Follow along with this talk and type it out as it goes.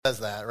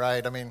Does that,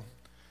 right? I mean,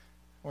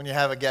 when you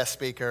have a guest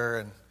speaker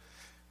and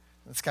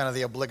it's kind of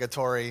the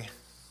obligatory,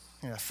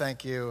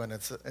 thank you, and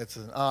it's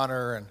an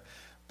honor,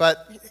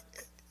 but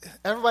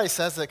everybody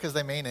says it because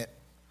they mean it,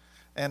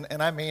 and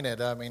I mean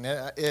it. I mean,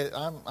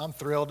 I'm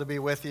thrilled to be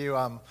with you.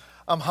 I'm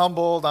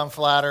humbled. I'm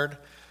flattered,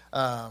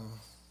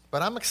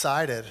 but I'm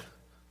excited.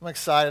 I'm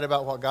excited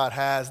about what God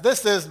has.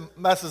 This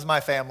is my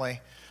family.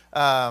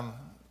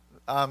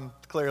 I'm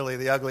clearly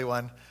the ugly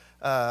one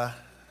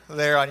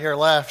there on your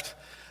left.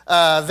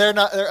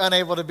 They're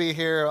unable to be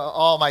here.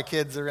 All my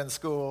kids are in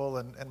school,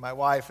 and my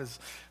wife has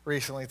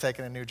recently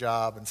taken a new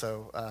job, and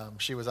so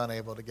she was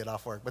unable to get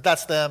off work. But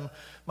that's them.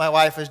 My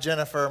wife is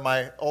Jennifer.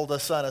 My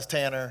oldest son is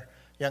Tanner.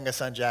 Youngest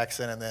son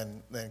Jackson,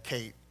 and then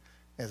Kate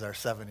is our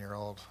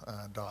 7-year-old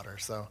daughter.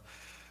 So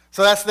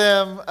that's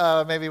them.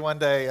 Maybe one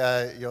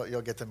day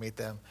you'll get to meet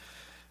them.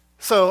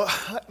 So,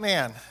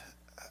 man,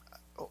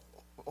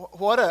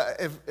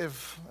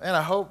 and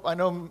I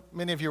know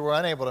many of you were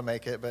unable to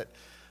make it, but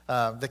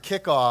the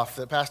kickoff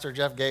that Pastor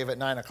Jeff gave at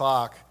 9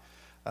 o'clock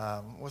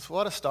was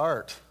what a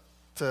start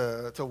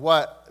to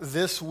what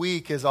this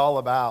week is all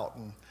about.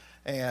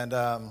 And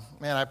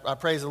man, I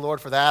praise the Lord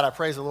for that. I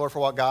praise the Lord for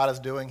what God is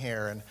doing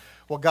here and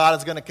what God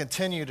is going to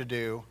continue to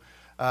do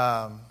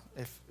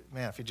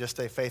if you just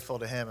stay faithful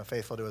to Him and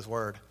faithful to His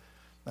Word.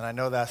 And I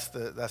know that's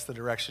the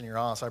direction you're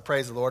on. So I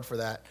praise the Lord for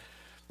that.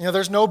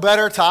 There's no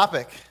better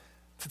topic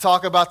to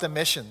talk about than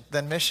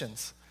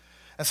missions.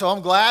 And so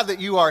I'm glad that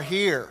you are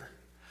here.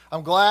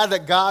 I'm glad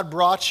that God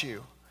brought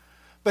you.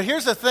 But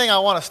here's the thing I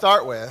want to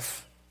start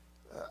with.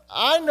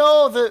 I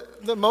know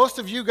that most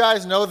of you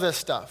guys know this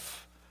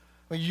stuff.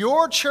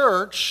 Your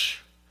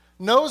church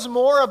knows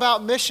more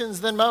about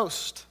missions than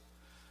most.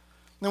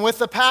 And with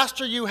the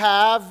pastor you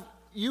have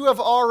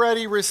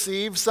already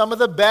received some of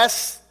the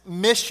best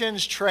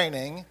missions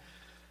training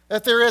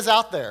that there is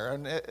out there.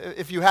 And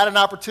if you had an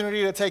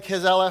opportunity to take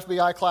his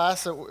LFBI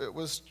class, it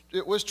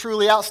was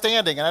truly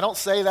outstanding. And I don't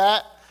say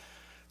that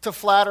to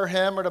flatter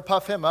him or to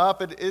puff him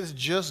up. It is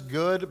just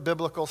good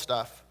biblical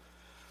stuff.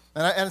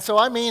 And so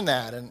I mean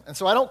that. And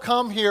so I don't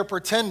come here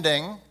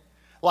pretending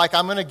like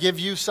I'm going to give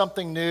you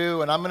something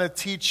new and I'm going to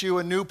teach you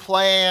a new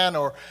plan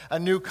or a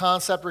new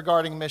concept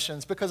regarding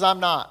missions, because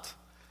I'm not.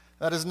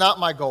 That is not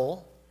my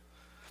goal.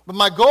 But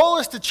my goal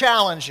is to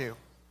challenge you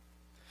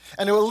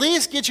and to at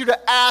least get you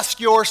to ask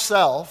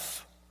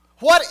yourself,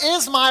 what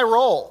is my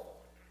role?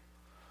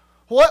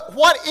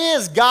 What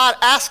is God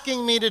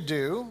asking me to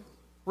do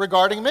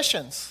regarding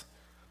missions?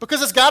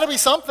 Because it's got to be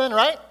something,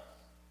 right?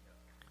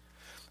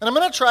 And I'm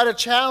going to try to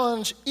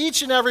challenge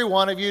each and every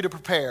one of you to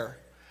prepare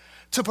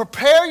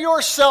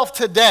yourself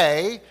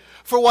today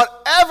for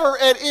whatever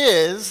it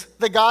is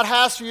that God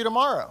has for you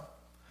tomorrow.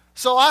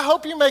 So I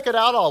hope you make it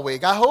out all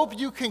week. I hope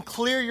you can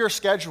clear your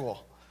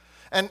schedule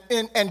and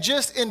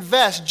just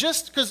invest.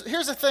 Just because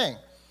here's the thing.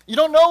 You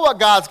don't know what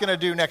God's going to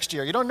do next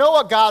year. You don't know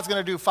what God's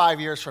going to do 5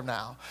 years from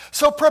now.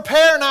 So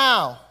prepare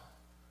now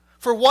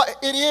for what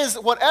it is,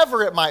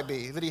 whatever it might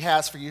be that He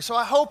has for you. So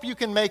I hope you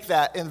can make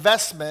that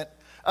investment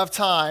of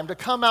time to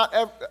come out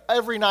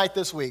every night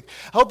this week.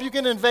 I hope you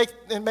can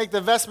make the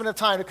investment of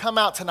time to come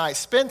out tonight.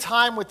 Spend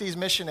time with these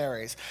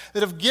missionaries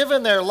that have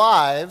given their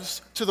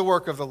lives to the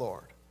work of the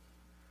Lord.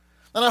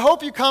 And I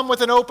hope you come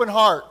with an open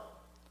heart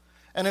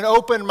and an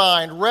open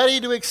mind, ready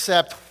to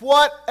accept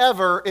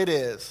whatever it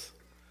is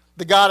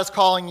that God is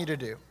calling you to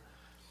do.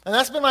 And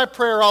that's been my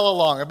prayer all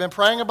along. I've been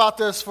praying about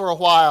this for a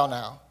while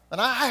now.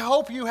 And I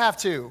hope you have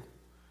too.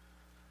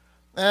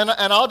 And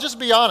I'll just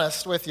be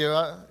honest with you.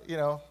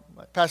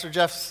 Like Pastor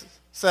Jeff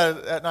said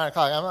at 9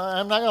 o'clock,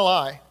 I'm not going to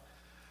lie.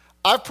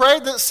 I've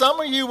prayed that some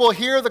of you will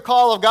hear the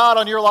call of God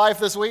on your life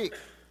this week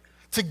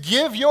to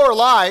give your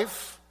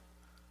life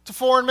to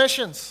foreign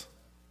missions.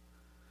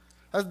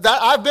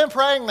 I've been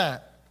praying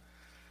that.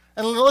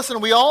 And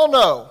listen, we all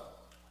know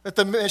that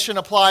the mission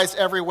applies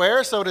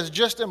everywhere, so it is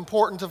just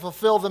important to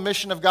fulfill the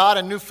mission of God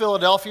in New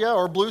Philadelphia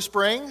or Blue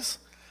Springs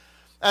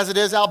as it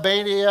is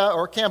Albania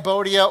or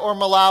Cambodia or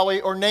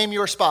Malawi, or name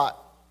your spot.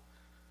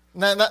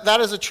 And that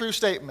is a true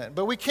statement.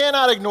 But we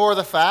cannot ignore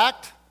the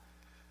fact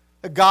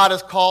that God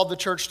has called the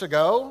church to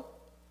go.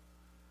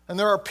 And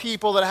there are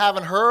people that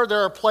haven't heard.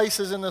 There are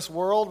places in this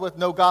world with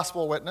no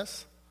gospel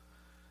witness.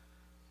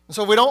 And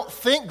so if we don't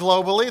think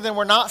globally, then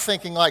we're not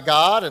thinking like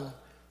God and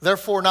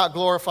therefore not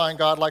glorifying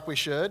God like we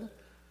should.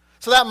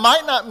 So that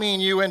might not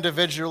mean you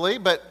individually,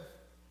 but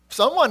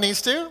someone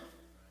needs to.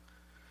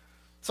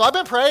 So I've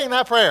been praying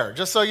that prayer,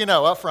 just so you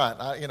know, up front.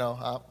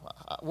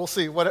 We'll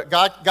see what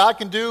God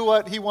can do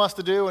what He wants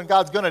to do, and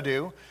God's going to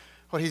do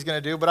what He's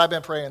going to do, but I've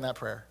been praying that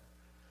prayer.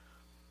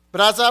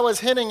 But as I was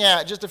hinting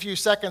at just a few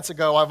seconds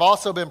ago, I've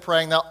also been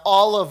praying that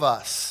all of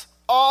us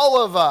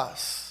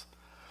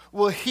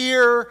will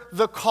hear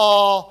the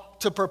call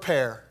to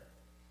prepare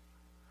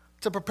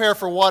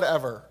for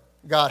whatever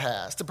God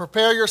has, to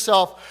prepare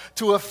yourself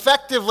to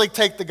effectively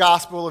take the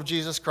gospel of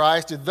Jesus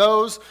Christ to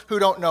those who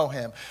don't know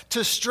Him,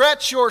 to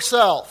stretch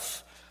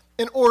yourself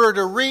in order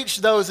to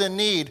reach those in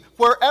need,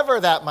 wherever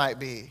that might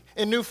be,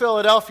 in New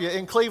Philadelphia,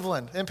 in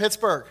Cleveland, in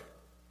Pittsburgh.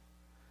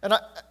 And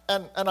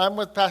and I'm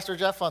with Pastor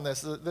Jeff on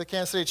this. The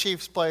Kansas City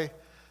Chiefs play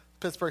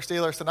Pittsburgh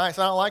Steelers tonight,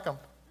 so I don't like them.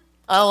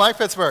 I don't like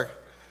Pittsburgh.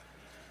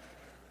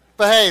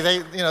 But hey,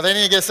 they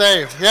need to get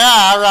saved.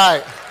 Yeah, all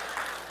right.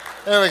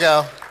 There we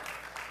go.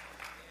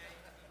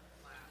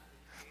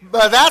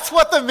 But that's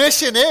what the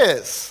mission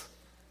is.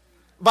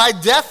 By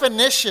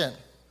definition,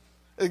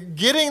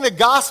 getting the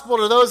gospel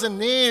to those in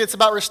need, it's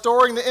about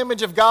restoring the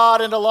image of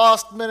God into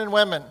lost men and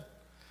women.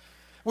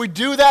 We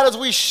do that as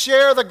we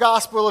share the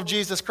gospel of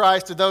Jesus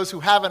Christ to those who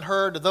haven't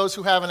heard, to those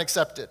who haven't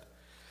accepted.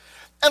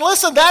 And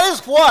listen, that is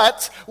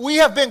what we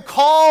have been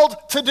called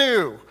to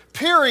do,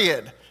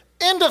 period.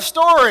 End of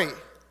story.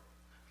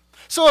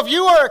 So if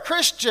you are a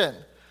Christian,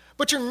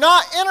 but you're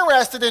not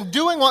interested in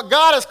doing what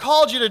God has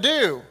called you to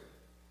do,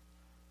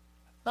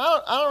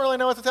 I don't really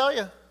know what to tell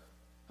you.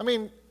 I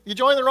mean, you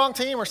joined the wrong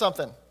team or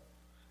something.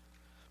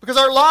 Because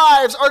our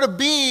lives are to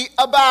be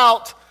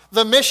about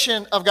the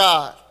mission of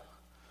God.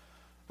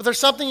 But there's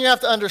something you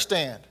have to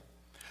understand.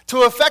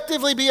 To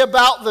effectively be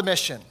about the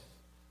mission,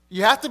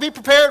 you have to be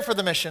prepared for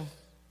the mission.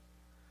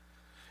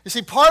 You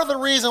see, part of the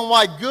reason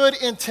why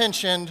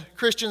good-intentioned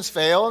Christians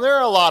fail, and there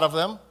are a lot of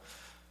them,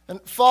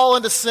 and fall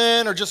into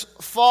sin or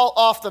just fall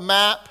off the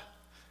map,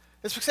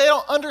 is because they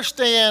don't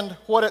understand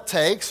what it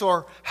takes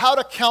or how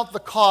to count the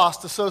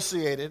cost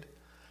associated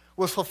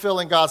with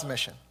fulfilling God's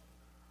mission.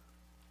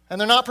 And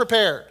they're not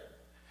prepared.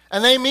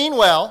 And they mean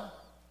well,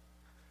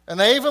 and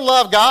they even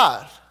love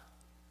God.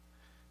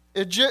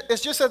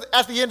 It's just that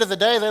at the end of the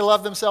day, they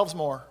love themselves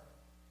more.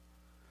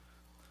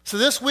 So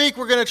this week,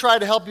 we're going to try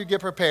to help you get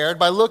prepared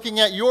by looking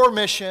at your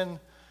mission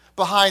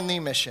behind the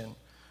mission.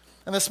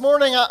 And this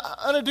morning,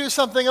 I'm going to do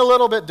something a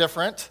little bit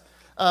different.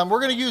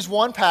 We're going to use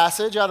one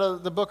passage out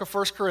of the book of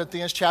 1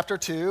 Corinthians chapter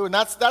 2, and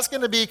that's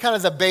going to be kind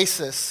of the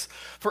basis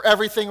for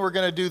everything we're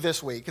going to do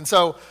this week. And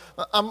so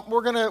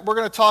we're going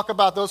to talk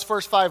about those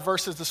first 5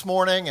 verses this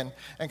morning and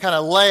kind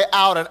of lay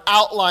out an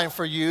outline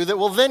for you that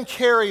will then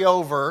carry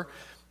over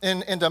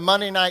into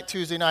Monday night,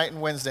 Tuesday night, and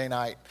Wednesday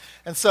night.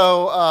 And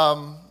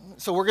so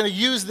we're going to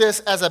use this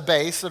as a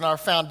base in our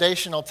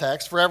foundational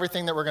text for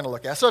everything that we're going to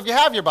look at. So if you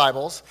have your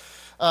Bibles,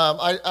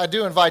 I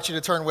do invite you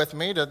to turn with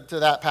me to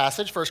that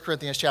passage, 1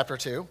 Corinthians chapter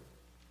 2.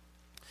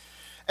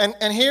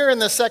 And here in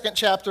the second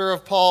chapter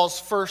of Paul's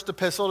first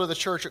epistle to the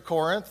church at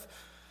Corinth,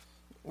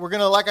 we're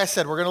going to, like I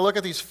said, we're going to look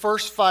at these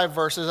first 5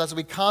 verses as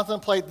we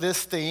contemplate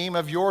this theme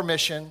of your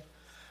mission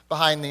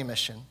behind the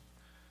mission.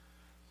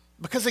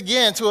 Because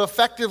again, to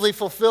effectively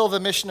fulfill the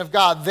mission of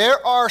God,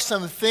 there are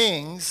some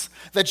things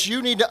that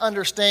you need to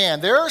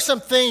understand. There are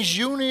some things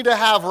you need to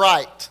have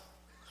right.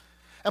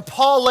 And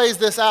Paul lays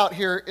this out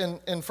here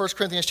in 1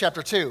 Corinthians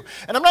chapter 2.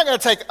 And I'm not going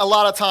to take a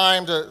lot of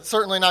time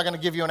certainly not going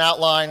to give you an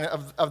outline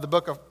of the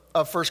book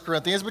of 1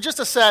 Corinthians, but just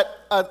to set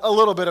a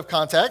little bit of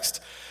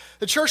context.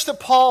 The church that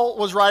Paul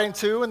was writing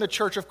to in the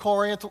church of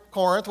Corinth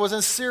was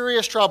in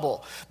serious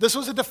trouble. This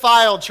was a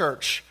defiled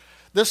church.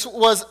 This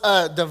was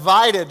a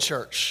divided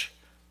church.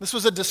 This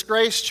was a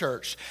disgraced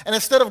church. And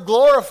instead of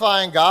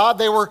glorifying God,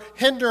 they were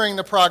hindering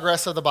the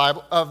progress of the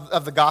Bible,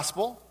 of the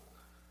gospel.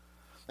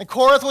 And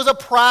Corinth was a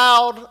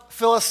proud,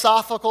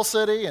 philosophical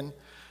city, and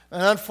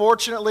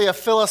unfortunately a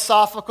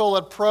philosophical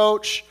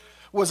approach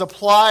was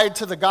applied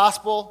to the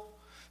gospel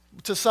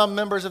to some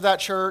members of that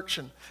church,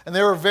 and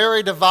they were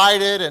very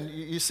divided, and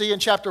you see in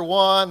chapter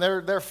 1,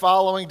 they're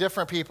following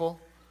different people.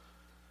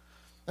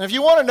 And if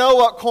you want to know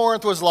what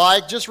Corinth was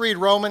like, just read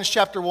Romans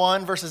chapter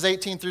 1, verses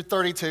 18 through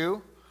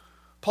 32.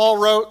 Paul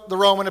wrote the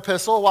Roman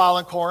epistle while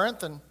in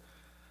Corinth, and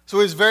so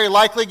he was very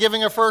likely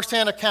giving a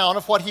firsthand account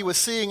of what he was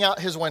seeing out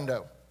his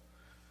window.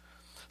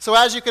 So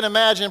as you can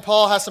imagine,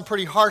 Paul has some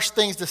pretty harsh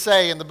things to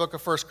say in the book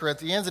of 1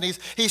 Corinthians, and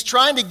he's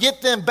trying to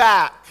get them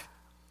back,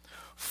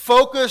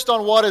 focused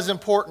on what is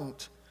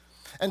important,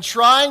 and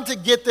trying to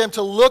get them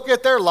to look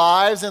at their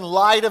lives in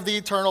light of the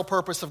eternal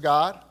purpose of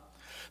God.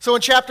 So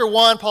in chapter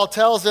 1, Paul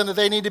tells them that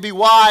they need to be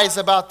wise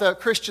about the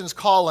Christian's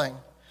calling,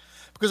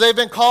 because they've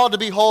been called to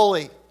be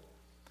holy,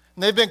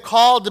 and they've been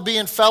called to be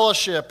in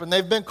fellowship, and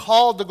they've been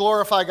called to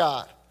glorify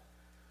God.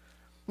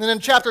 And then in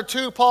chapter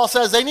 2, Paul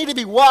says they need to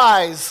be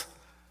wise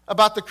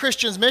about the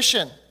Christian's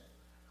mission.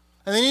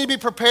 And they need to be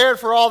prepared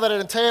for all that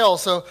it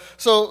entails.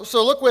 So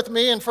look with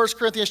me in 1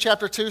 Corinthians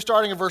chapter 2,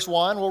 starting in verse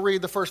 1. We'll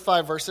read the first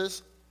 5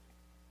 verses.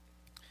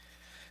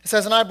 It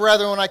says, "And I,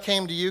 brethren, when I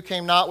came to you,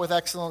 came not with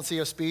excellency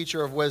of speech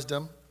or of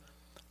wisdom,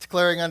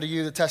 declaring unto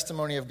you the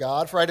testimony of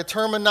God. For I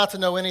determined not to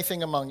know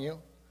anything among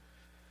you,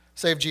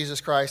 save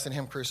Jesus Christ and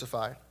him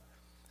crucified.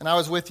 And I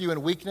was with you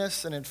in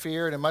weakness and in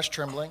fear and in much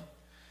trembling.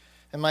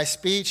 And my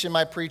speech and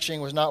my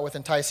preaching was not with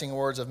enticing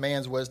words of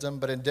man's wisdom,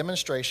 but in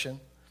demonstration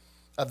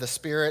of the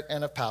Spirit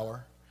and of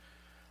power,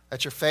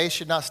 that your faith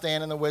should not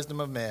stand in the wisdom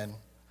of men,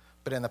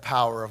 but in the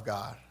power of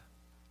God."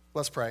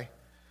 Let's pray.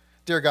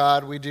 Dear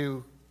God, we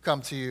do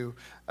come to you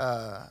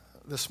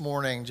this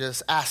morning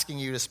just asking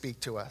you to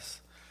speak to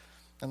us.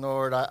 And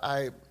Lord,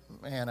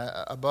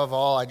 above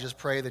all, I just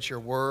pray that your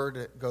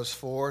word goes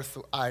forth.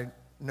 I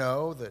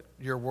know that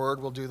your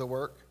word will do the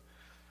work.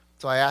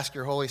 So I ask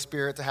your Holy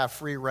Spirit to have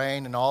free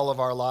reign in all of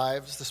our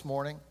lives this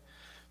morning.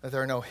 that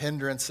there are no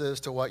hindrances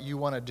to what you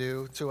want to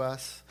do to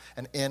us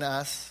and in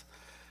us.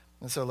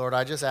 And so, Lord,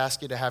 I just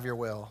ask you to have your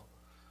will.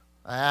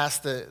 I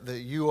ask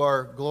that you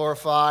are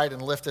glorified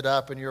and lifted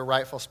up in your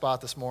rightful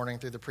spot this morning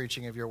through the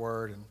preaching of your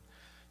word.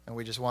 And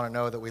we just want to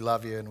know that we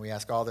love you, and we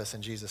ask all this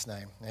in Jesus'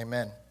 name.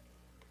 Amen.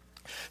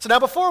 So now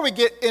before we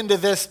get into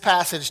this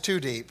passage too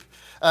deep,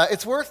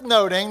 it's worth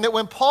noting that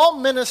when Paul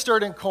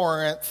ministered in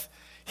Corinth,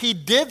 he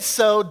did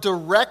so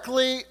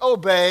directly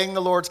obeying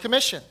the Lord's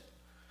commission.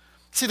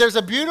 See, there's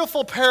a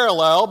beautiful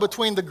parallel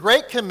between the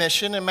Great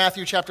Commission in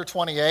Matthew chapter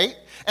 28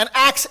 and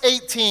Acts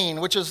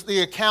 18, which is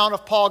the account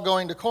of Paul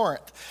going to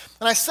Corinth.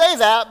 And I say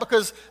that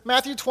because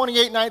Matthew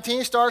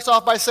 28:19 starts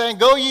off by saying,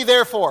 "Go ye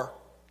therefore,"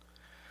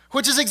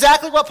 which is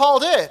exactly what Paul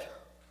did.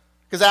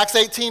 Because Acts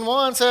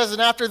 18:1 says, "And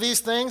after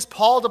these things,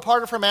 Paul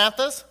departed from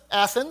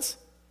Athens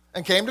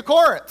and came to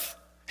Corinth."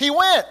 He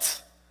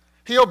went.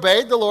 He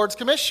obeyed the Lord's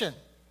commission.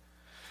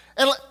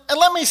 And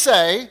let me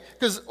say,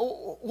 because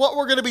what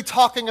we're going to be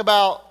talking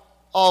about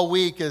all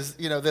week is,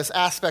 this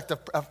aspect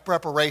of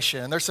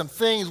preparation. And there's some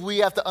things we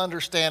have to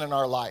understand in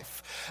our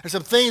life. There's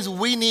some things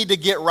we need to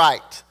get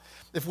right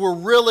if we're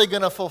really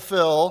going to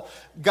fulfill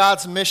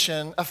God's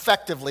mission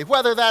effectively,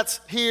 whether that's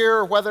here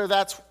or whether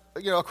that's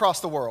across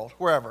the world,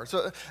 wherever.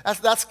 So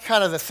that's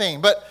kind of the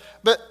thing. But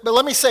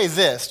let me say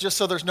this, just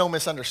so there's no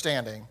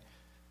misunderstanding.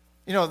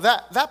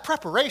 That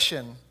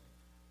preparation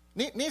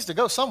needs to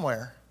go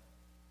somewhere,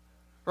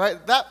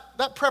 right?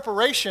 That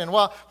preparation,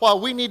 while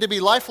we need to be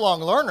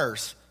lifelong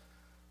learners,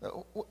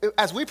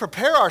 as we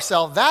prepare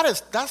ourselves,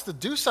 that's to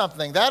do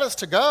something. That is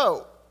to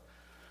go.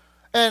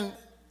 And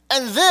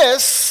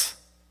this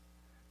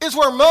is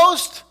where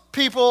most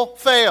people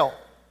fail.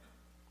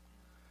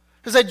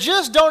 Because they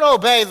just don't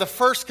obey the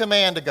first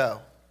command to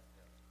go.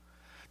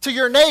 To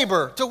your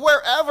neighbor, to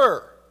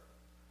wherever.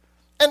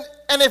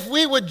 And if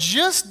we would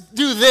just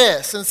do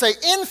this and say,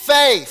 in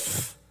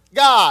faith,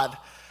 God,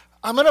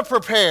 I'm going to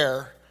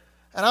prepare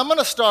and I'm going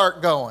to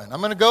start going.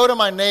 I'm going to go to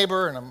my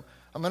neighbor and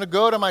I'm going to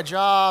go to my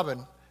job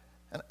and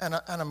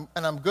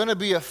I'm going to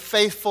be a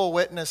faithful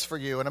witness for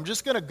you and I'm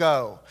just going to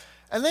go.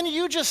 And then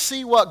you just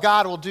see what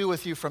God will do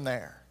with you from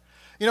there.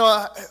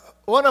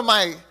 One of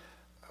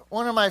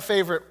my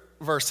favorite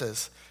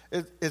verses,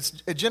 it's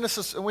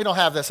Genesis, and we don't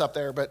have this up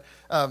there, but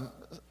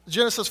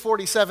Genesis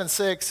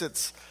 47:6,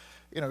 it's,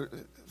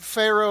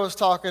 Pharaoh is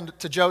talking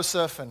to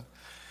Joseph, and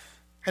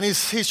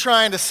he's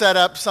trying to set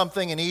up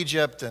something in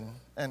Egypt,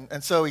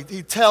 and so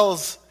he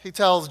tells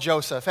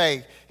Joseph,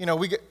 hey,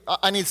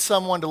 I need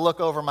someone to look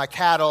over my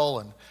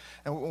cattle,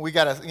 and we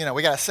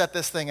gotta set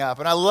this thing up.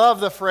 And I love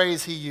the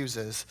phrase he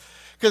uses,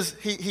 because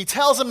he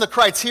tells him the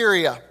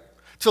criteria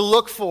to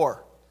look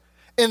for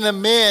in the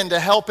men to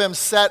help him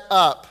set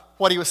up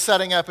what he was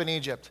setting up in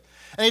Egypt.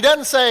 And he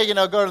doesn't say,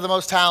 go to the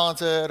most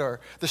talented or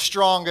the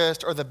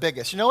strongest or the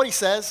biggest. You know what he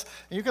says?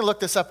 And you can look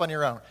this up on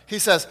your own. He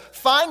says,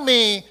 find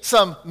me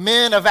some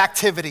men of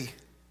activity.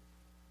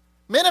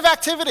 Men of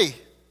activity.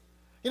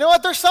 You know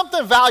what? There's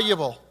something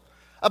valuable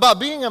about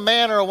being a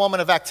man or a woman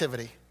of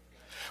activity,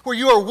 where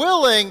you are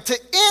willing to,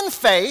 in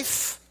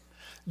faith,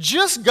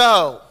 just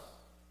go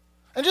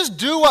and just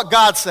do what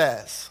God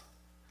says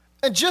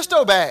and just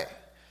obey.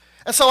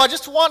 And so I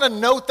just want to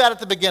note that at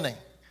the beginning,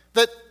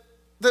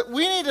 that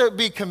we need to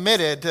be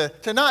committed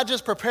to not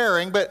just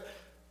preparing, but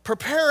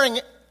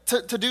preparing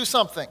to do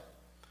something.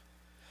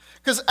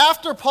 Because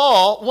after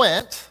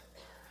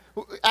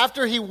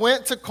he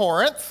went to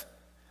Corinth,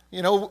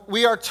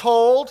 we are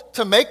told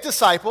to make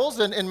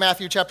disciples in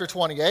Matthew chapter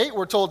 28.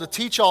 We're told to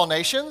teach all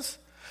nations,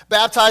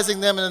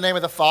 baptizing them in the name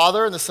of the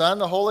Father and the Son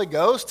and the Holy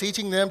Ghost,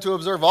 teaching them to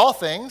observe all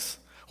things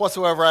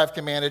whatsoever I have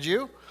commanded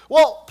you.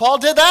 Well, Paul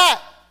did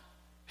that.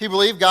 He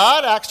believed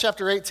God. Acts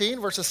chapter 18,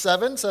 verses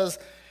 7 says,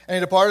 and he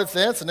departed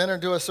thence and entered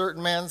into a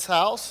certain man's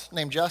house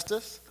named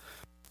Justus,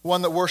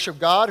 one that worshiped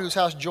God, whose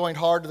house joined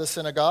hard to the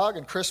synagogue.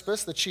 And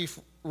Crispus, the chief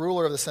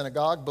ruler of the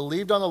synagogue,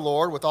 believed on the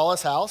Lord with all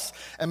his house.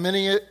 And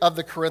many of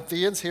the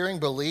Corinthians, hearing,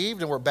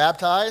 believed and were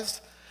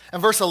baptized.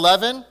 And verse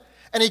 11,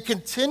 and he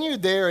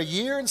continued there 1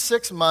 year and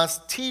 6 months,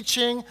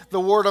 teaching the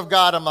word of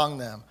God among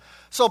them.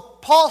 So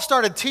Paul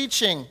started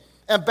teaching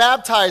and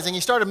baptizing. He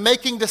started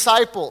making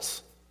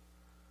disciples.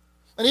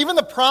 And even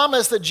the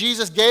promise that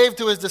Jesus gave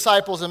to his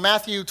disciples in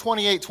Matthew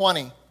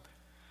 28:20,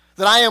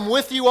 that I am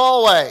with you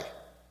always,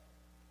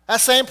 that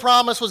same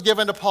promise was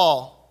given to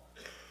Paul.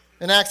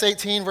 In Acts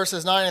 18,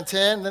 verses 9 and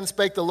 10, then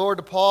spake the Lord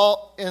to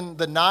Paul in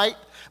the night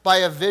by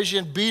a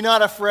vision, be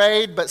not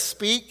afraid, but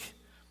speak,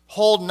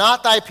 hold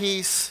not thy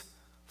peace,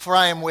 for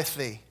I am with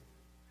thee.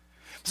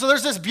 So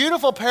there's this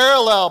beautiful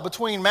parallel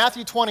between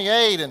Matthew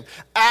 28 and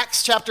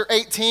Acts chapter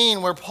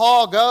 18 where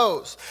Paul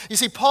goes. You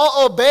see,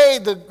 Paul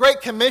obeyed the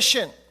Great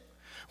Commission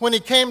when he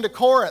came to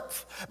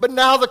Corinth. But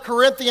now the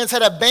Corinthians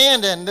had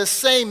abandoned this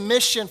same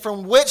mission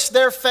from which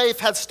their faith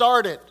had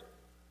started.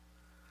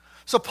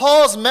 So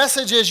Paul's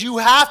message is you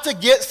have to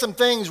get some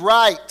things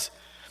right.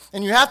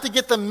 And you have to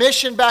get the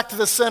mission back to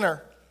the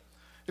center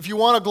if you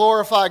want to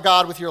glorify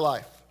God with your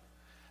life.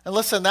 And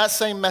listen, that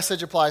same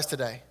message applies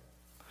today.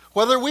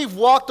 Whether we've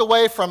walked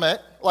away from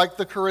it like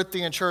the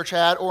Corinthian church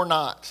had or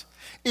not,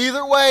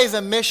 Either way,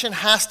 the mission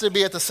has to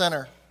be at the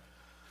center.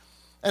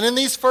 And in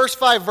these first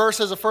 5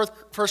 verses of 1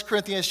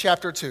 Corinthians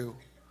chapter 2,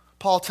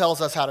 Paul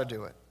tells us how to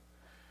do it.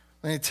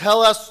 And he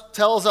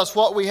tells us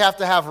what we have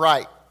to have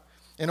right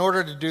in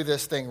order to do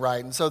this thing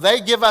right. And so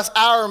they give us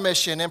our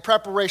mission in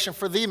preparation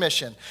for the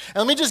mission. And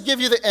let me just give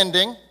you the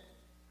ending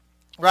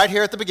right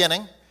here at the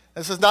beginning.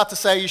 This is not to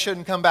say you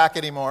shouldn't come back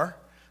anymore.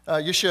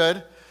 You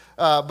should.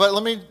 But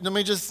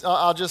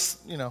I'll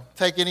just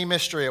take any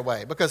mystery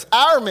away. Because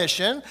our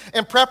mission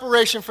in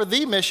preparation for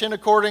the mission,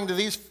 according to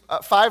these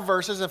 5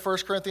 verses in 1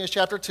 Corinthians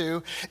chapter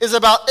 2, is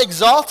about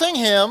exalting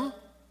him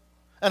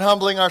and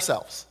humbling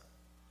ourselves.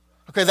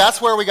 Okay,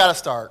 that's where we got to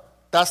start.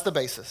 That's the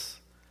basis.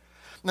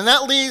 And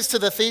that leads to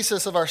the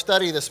thesis of our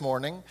study this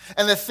morning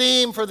and the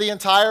theme for the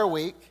entire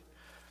week.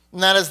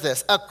 And that is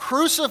this: a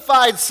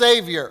crucified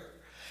Savior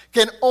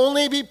can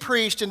only be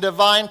preached in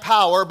divine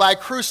power by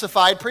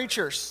crucified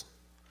preachers.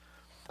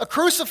 A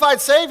crucified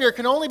Savior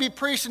can only be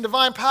preached in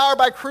divine power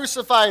by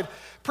crucified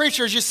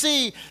preachers. You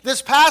see,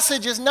 this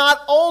passage is not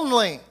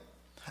only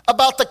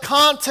about the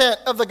content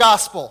of the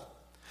gospel,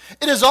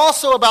 it is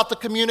also about the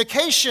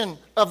communication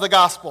of the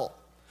gospel.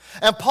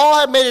 And Paul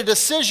had made a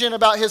decision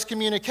about his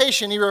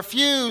communication. He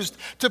refused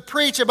to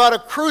preach about a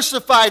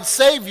crucified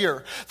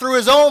Savior through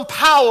his own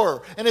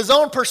power and his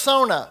own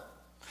persona.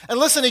 And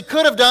listen, he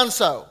could have done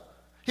so.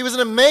 He was an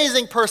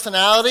amazing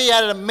personality, he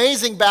had an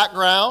amazing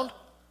background.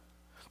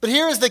 But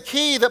here is the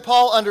key that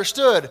Paul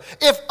understood.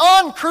 If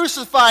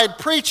uncrucified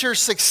preachers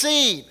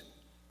succeed,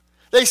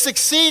 they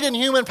succeed in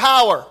human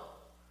power.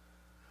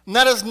 And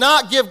that does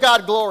not give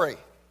God glory.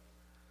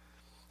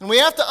 And we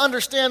have to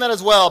understand that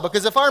as well,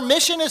 because if our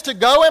mission is to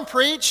go and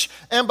preach,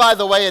 and by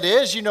the way it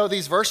is, you know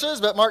these verses,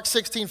 but Mark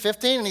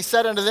 16:15, and he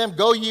said unto them,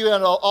 go ye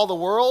into all the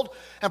world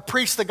and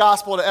preach the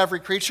gospel to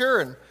every creature.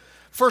 And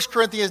 1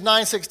 Corinthians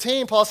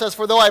 9:16, Paul says,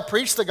 for though I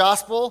preach the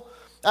gospel,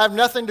 I have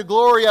nothing to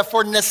glory of,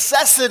 for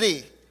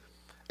necessity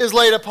is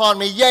laid upon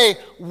me. Yea,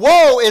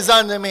 woe is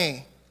unto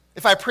me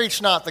if I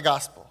preach not the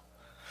gospel.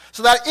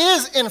 So that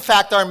is, in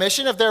fact, our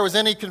mission. If there was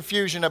any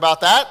confusion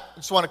about that, I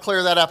just want to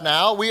clear that up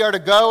now. We are to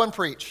go and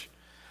preach.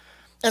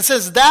 And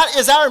since that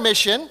is our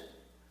mission,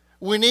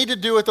 we need to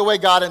do it the way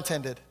God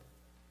intended.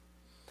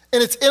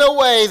 And it's in a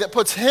way that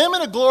puts him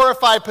in a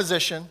glorified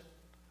position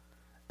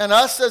and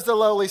us as the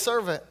lowly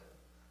servant.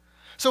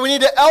 So we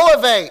need to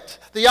elevate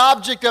the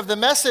object of the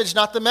message,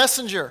 not the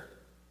messenger.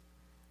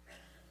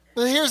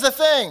 But here's the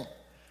thing.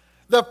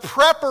 The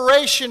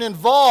preparation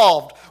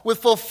involved with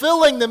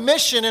fulfilling the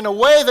mission in a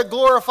way that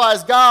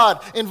glorifies God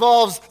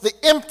involves the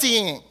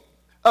emptying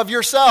of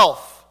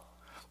yourself.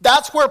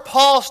 That's where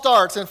Paul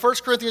starts in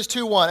 1 Corinthians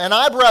 2:1. And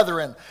I,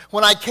 brethren,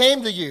 when I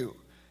came to you,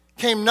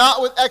 came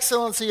not with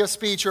excellency of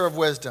speech or of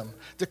wisdom,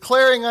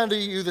 declaring unto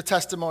you the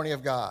testimony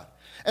of God.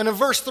 And in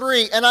verse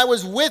 3, and I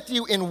was with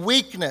you in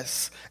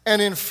weakness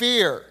and in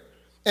fear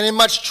and in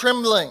much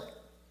trembling.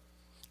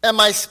 And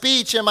my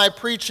speech and my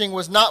preaching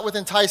was not with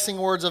enticing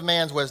words of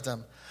man's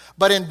wisdom,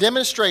 but in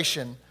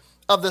demonstration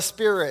of the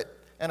Spirit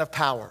and of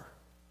power.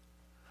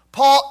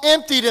 Paul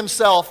emptied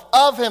himself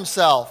of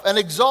himself and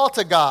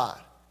exalted God.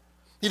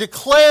 He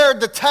declared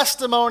the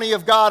testimony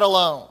of God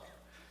alone.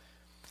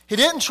 He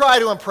didn't try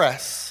to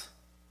impress.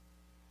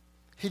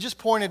 He just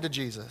pointed to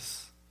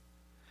Jesus.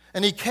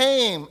 And he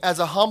came as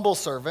a humble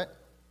servant,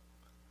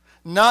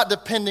 not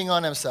depending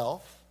on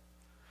himself.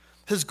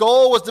 His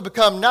goal was to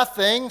become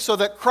nothing so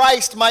that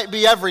Christ might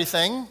be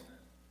everything.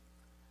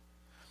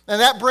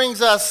 And that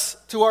brings us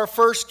to our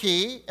first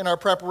key in our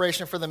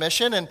preparation for the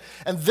mission. And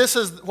this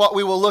is what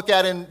we will look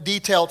at in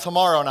detail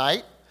tomorrow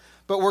night.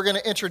 But we're going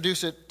to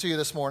introduce it to you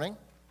this morning.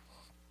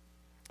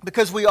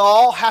 Because we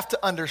all have to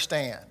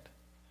understand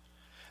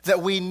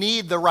that we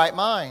need the right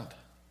mind.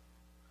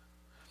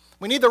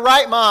 We need the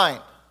right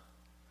mind.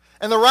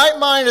 And the right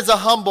mind is a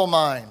humble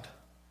mind,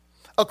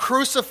 a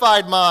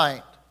crucified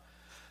mind.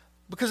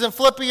 Because in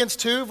Philippians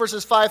 2,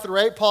 verses 5 through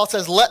 8, Paul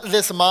says, let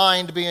this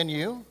mind be in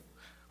you,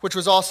 which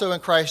was also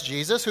in Christ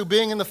Jesus, who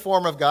being in the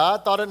form of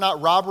God, thought it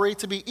not robbery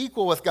to be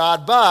equal with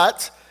God,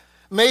 but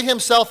made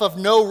himself of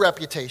no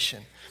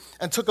reputation,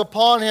 and took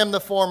upon him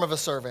the form of a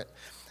servant,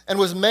 and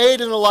was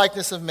made in the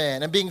likeness of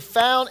men. And being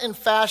found in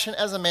fashion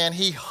as a man,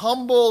 he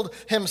humbled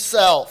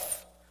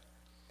himself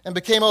and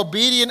became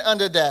obedient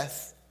unto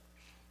death,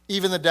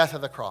 even the death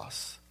of the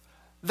cross.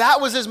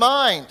 That was his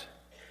mind.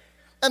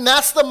 And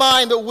that's the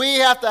mind that we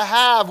have to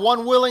have,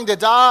 one willing to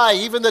die,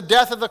 even the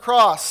death of the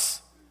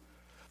cross.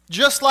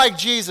 Just like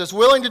Jesus,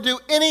 willing to do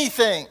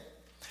anything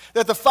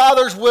that the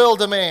Father's will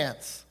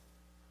demands.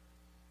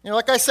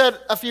 Like I said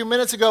a few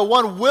minutes ago,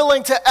 one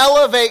willing to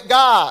elevate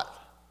God.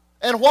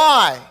 And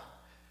why?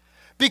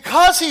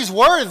 Because he's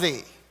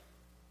worthy.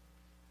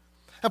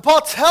 And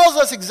Paul tells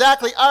us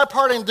exactly our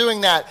part in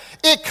doing that.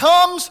 It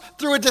comes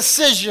through a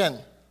decision.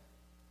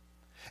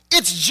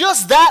 It's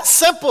just that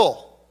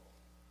simple.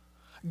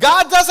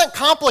 God doesn't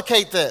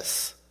complicate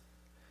this.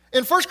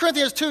 In 1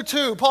 Corinthians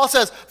 2:2, Paul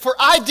says, for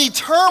I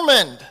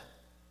determined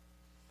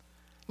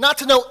not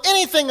to know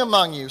anything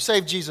among you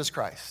save Jesus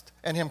Christ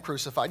and him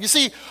crucified. You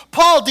see,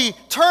 Paul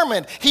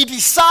determined, he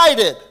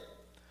decided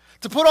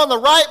to put on the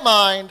right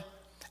mind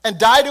and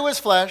die to his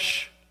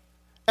flesh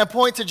and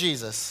point to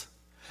Jesus.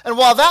 And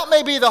while that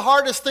may be the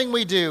hardest thing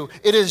we do,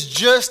 it is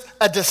just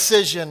a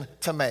decision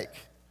to make.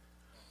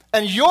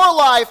 And your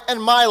life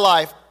and my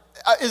life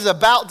is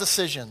about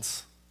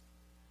decisions.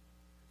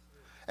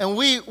 And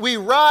we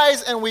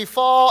rise and we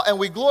fall and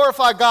we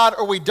glorify God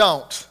or we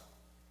don't,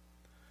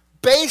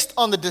 based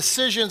on the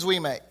decisions we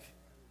make.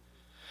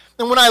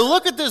 And when I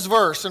look at this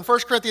verse in 1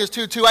 Corinthians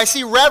 2:2, I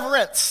see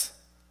reverence.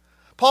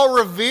 Paul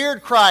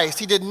revered Christ.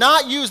 He did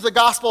not use the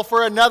gospel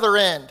for another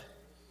end.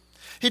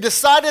 He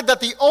decided that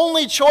the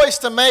only choice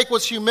to make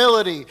was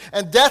humility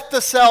and death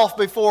to self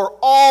before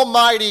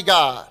Almighty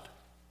God.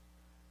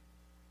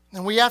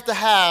 And we have to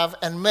have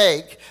and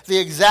make the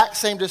exact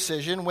same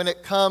decision when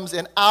it comes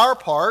in our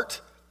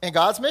part in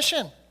God's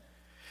mission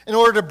in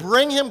order to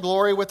bring him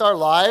glory with our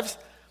lives.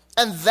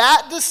 And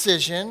that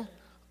decision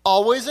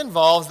always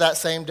involves that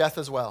same death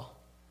as well.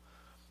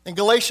 In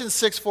Galatians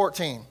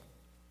 6:14,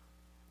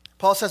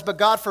 Paul says, "But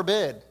God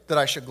forbid that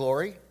I should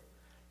glory,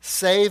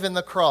 save in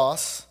the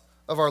cross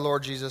of our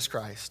Lord Jesus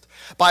Christ,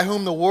 by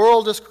whom the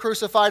world is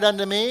crucified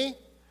unto me,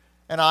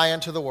 and I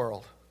unto the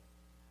world."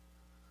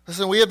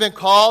 Listen, we have been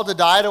called to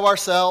die to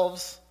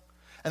ourselves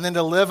and then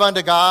to live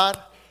unto God.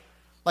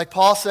 Like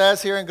Paul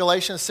says here in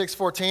Galatians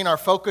 6:14, our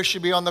focus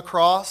should be on the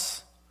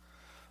cross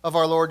of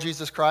our Lord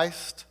Jesus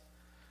Christ.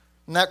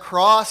 And that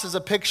cross is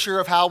a picture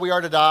of how we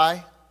are to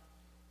die.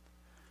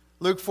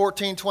 Luke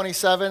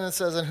 14:27, it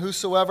says, "And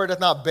whosoever doth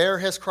not bear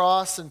his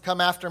cross and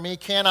come after me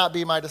cannot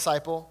be my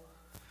disciple."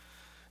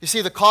 You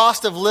see, the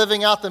cost of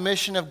living out the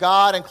mission of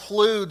God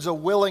includes a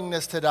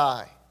willingness to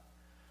die.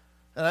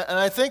 And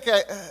I think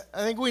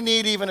we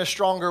need even a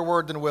stronger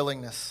word than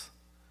willingness.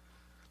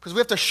 Because we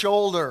have to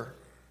shoulder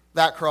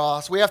that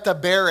cross. We have to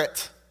bear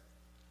it.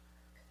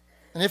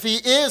 And if he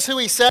is who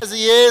he says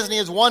he is, and he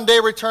is one day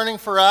returning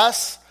for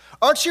us,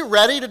 aren't you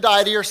ready to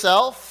die to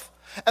yourself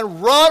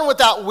and run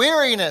without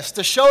weariness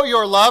to show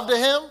your love to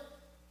him?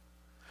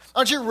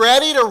 Aren't you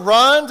ready to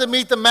run to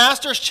meet the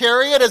master's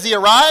chariot as he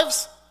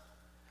arrives?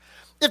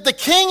 If the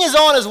king is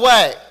on his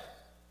way,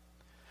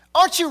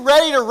 aren't you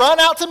ready to run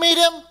out to meet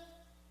him?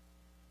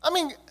 I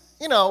mean,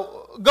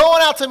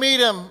 going out to meet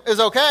him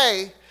is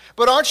okay,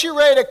 but aren't you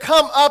ready to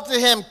come up to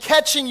him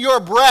catching your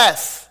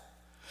breath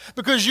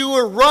because you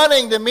were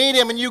running to meet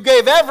him and you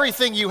gave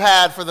everything you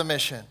had for the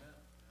mission?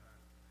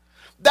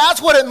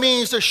 That's what it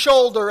means to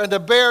shoulder and to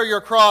bear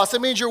your cross. It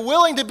means you're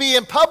willing to be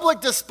in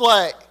public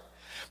display,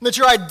 that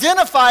you're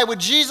identified with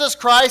Jesus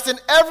Christ in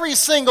every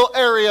single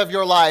area of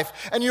your life,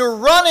 and you're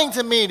running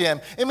to meet him.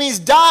 It means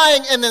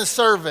dying and then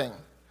serving.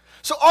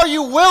 So are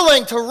you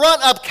willing to run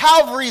up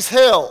Calvary's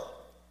hill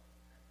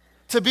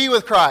to be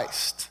with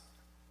Christ,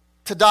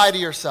 to die to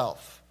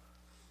yourself?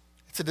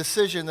 It's a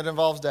decision that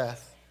involves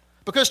death.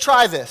 Because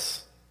try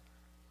this.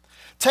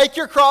 Take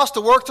your cross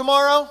to work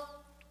tomorrow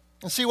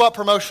and see what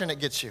promotion it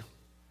gets you.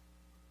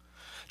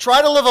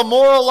 Try to live a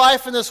moral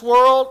life in this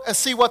world and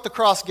see what the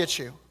cross gets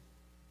you.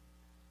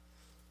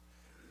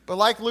 But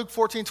like Luke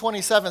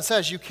 14:27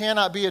 says, you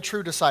cannot be a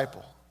true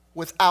disciple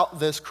without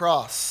this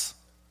cross.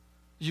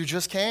 You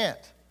just can't.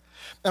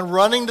 And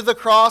running to the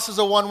cross is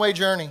a one-way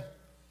journey.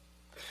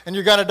 And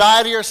you're going to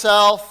die to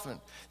yourself, and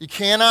you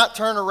cannot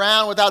turn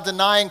around without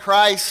denying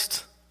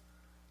Christ.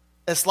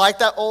 It's like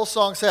that old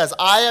song says,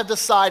 I have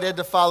decided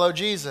to follow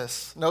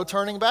Jesus. No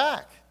turning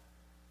back.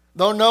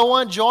 Though no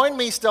one join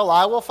me, still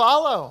I will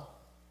follow.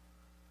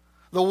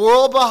 The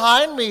world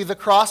behind me, the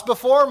cross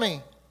before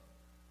me.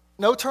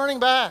 No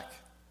turning back.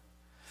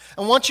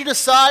 And once you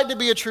decide to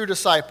be a true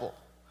disciple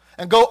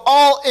and go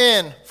all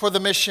in for the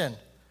mission,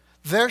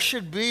 there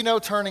should be no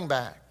turning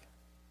back.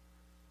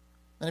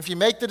 And if you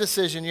make the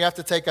decision, you have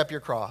to take up your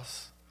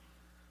cross.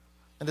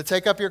 And to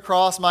take up your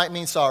cross might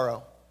mean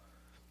sorrow.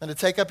 And to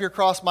take up your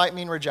cross might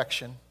mean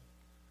rejection.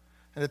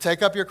 And to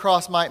take up your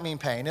cross might mean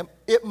pain.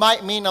 It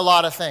might mean a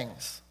lot of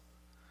things.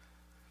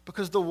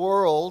 Because the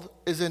world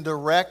is in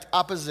direct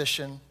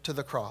opposition to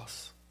the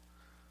cross.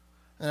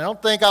 And I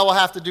don't think I will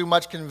have to do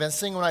much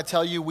convincing when I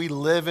tell you we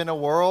live in a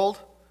world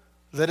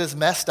that is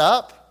messed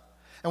up.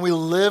 And we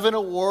live in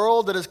a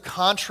world that is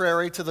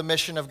contrary to the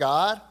mission of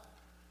God.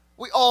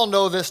 We all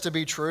know this to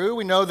be true.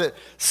 We know that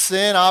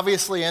sin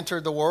obviously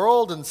entered the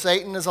world and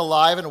Satan is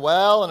alive and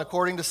well. And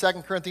according to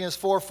 2 Corinthians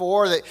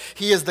 4:4, that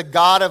he is the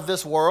God of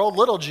this world,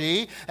 little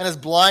g, and has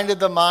blinded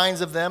the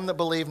minds of them that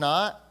believe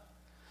not.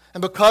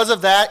 And because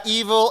of that,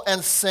 evil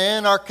and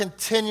sin are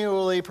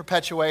continually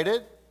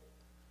perpetuated.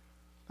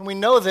 And we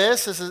know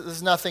this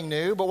is nothing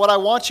new. But what I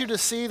want you to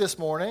see this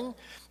morning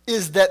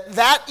is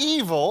that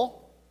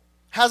evil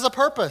has a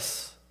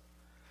purpose.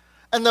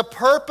 And the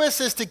purpose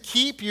is to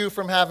keep you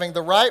from having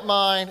the right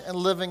mind and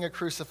living a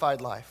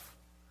crucified life.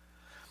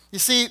 You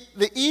see,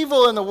 the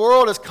evil in the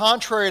world is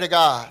contrary to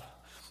God.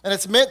 And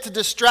it's meant to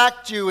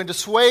distract you and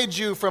dissuade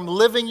you from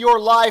living your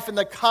life in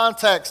the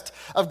context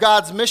of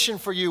God's mission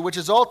for you, which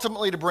is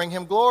ultimately to bring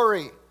him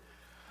glory.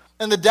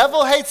 And the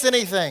devil hates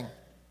anything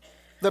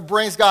that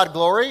brings God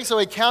glory, so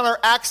he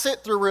counteracts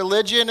it through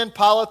religion and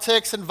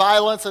politics and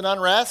violence and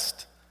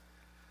unrest.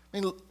 I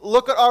mean,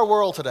 look at our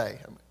world today.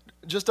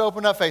 Just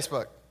open up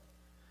Facebook.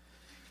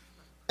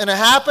 And it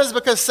happens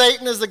because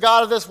Satan is the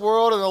god of this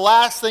world, and the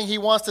last thing he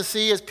wants to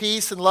see is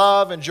peace and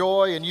love and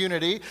joy and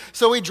unity.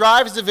 So he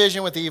drives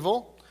division with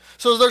evil.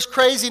 So there's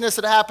craziness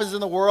that happens in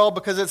the world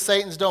because it's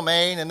Satan's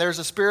domain, and there's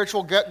a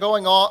spiritual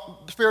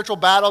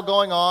battle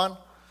going on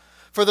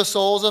for the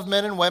souls of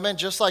men and women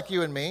just like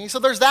you and me. So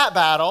there's that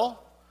battle,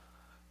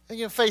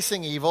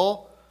 facing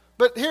evil.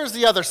 But here's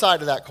the other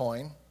side of that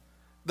coin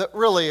that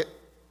really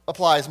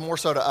applies more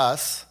so to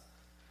us,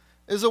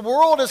 is the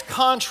world is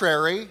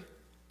contrary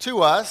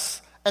to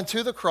us and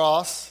to the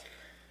cross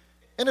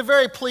in a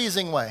very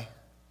pleasing way.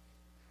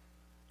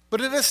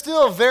 But it is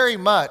still very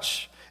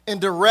much in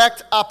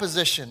direct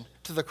opposition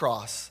to the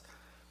cross.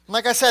 And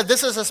like I said,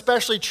 this is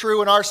especially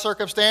true in our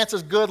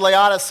circumstances, good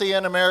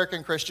Laodicean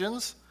American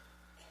Christians.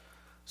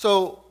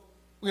 So,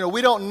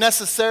 we don't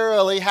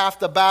necessarily have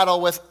to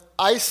battle with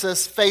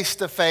ISIS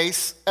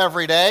face-to-face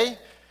every day.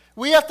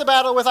 We have to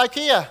battle with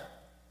IKEA.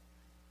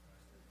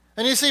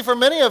 And you see, for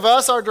many of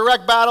us, our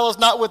direct battle is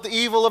not with the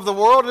evil of the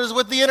world, it is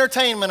with the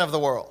entertainment of the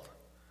world.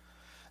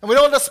 And we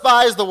don't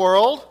despise the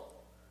world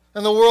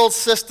and the world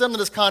system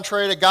that is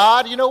contrary to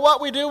God. You know what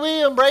we do?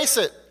 We embrace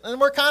it, and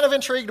we're kind of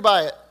intrigued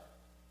by it.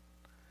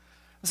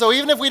 So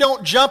even if we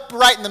don't jump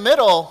right in the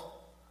middle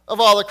of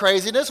all the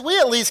craziness, we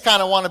at least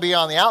kind of want to be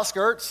on the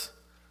outskirts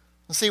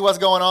and see what's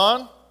going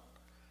on.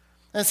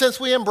 And since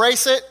we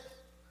embrace it,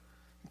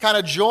 kind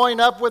of join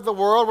up with the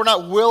world, we're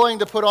not willing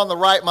to put on the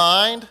right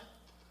mind,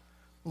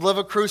 live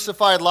a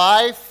crucified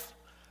life,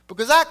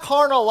 because that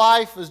carnal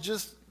life is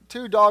just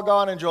too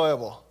doggone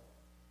enjoyable.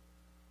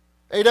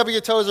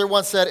 A.W. Tozer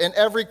once said, in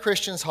every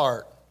Christian's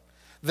heart,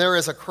 there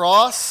is a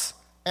cross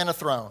and a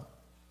throne.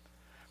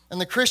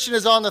 And the Christian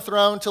is on the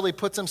throne till he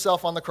puts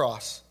himself on the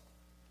cross.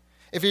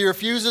 If he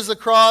refuses the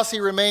cross, he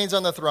remains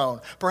on the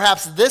throne.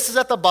 Perhaps this is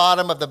at the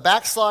bottom of the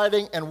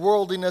backsliding and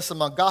worldliness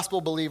among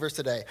gospel believers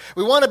today.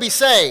 We want to be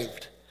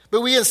saved, but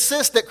we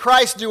insist that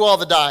Christ do all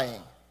the dying.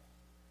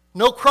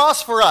 No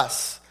cross for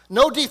us,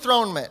 no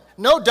dethronement,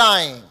 no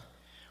dying.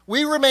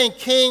 We remain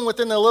king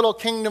within the little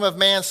kingdom of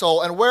man's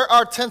soul and wear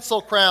our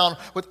tinsel crown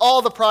with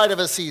all the pride of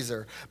a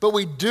Caesar. But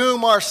we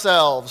doom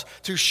ourselves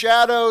to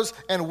shadows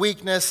and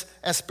weakness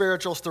and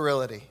spiritual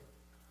sterility.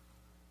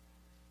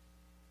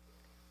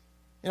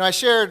 I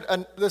shared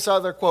this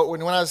other quote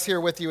when I was here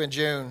with you in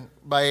June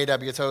by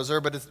A.W. Tozer,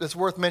 but it's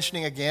worth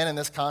mentioning again in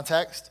this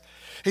context.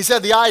 He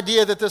said, the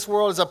idea that this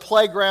world is a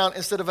playground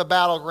instead of a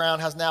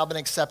battleground has now been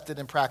accepted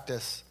in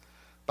practice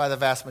by the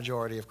vast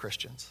majority of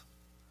Christians.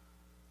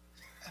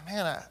 And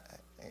man,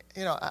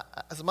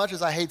 as much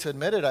as I hate to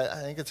admit it,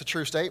 I think it's a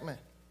true statement.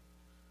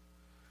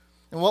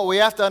 And what we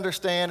have to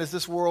understand is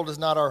this world is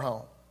not our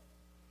home.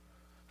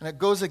 And it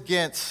goes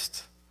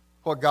against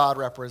what God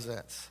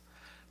represents.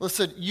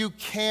 Listen, you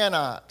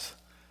cannot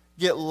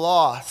get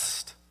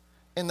lost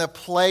in the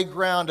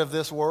playground of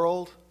this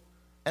world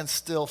and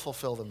still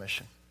fulfill the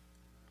mission.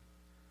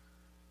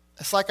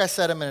 It's like I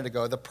said a minute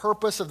ago, the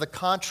purpose of the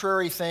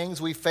contrary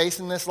things we face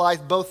in this life,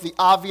 both the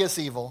obvious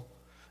evil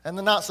and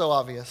the not so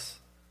obvious,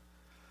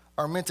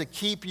 are meant to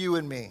keep you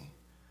and me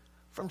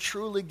from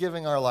truly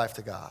giving our life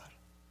to God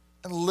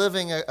and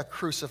living a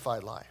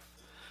crucified life.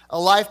 A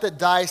life that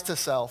dies to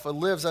self and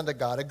lives unto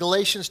God. A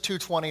Galatians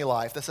 2:20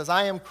 life that says,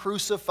 I am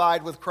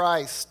crucified with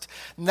Christ.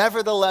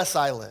 Nevertheless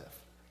I live.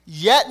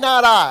 Yet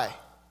not I,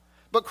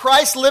 but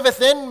Christ liveth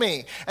in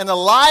me. And the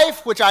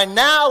life which I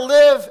now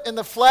live in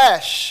the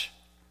flesh,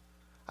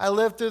 I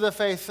live through the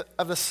faith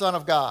of the Son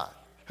of God,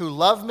 who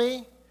loved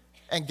me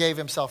and gave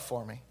himself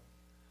for me.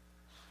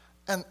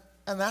 And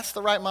that's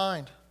the right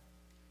mind.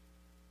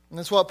 And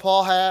that's what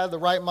Paul had, the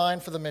right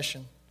mind for the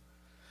mission.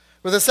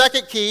 But the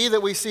second key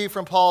that we see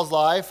from Paul's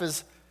life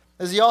is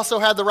he also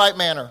had the right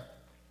manner.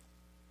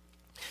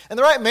 And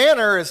the right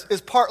manner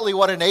is partly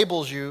what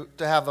enables you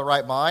to have the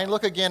right mind.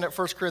 Look again at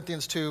 1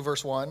 Corinthians 2,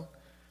 verse 1.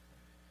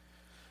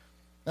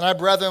 And I,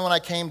 brethren, when I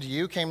came to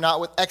you, came not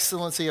with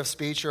excellency of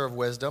speech or of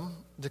wisdom,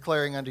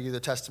 declaring unto you the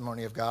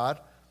testimony of God.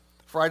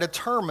 For I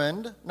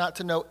determined not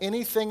to know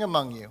anything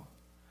among you,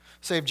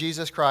 save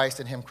Jesus Christ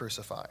and him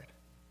crucified.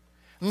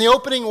 And the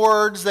opening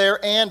words there,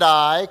 and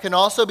I, can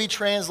also be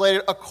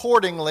translated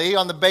accordingly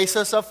on the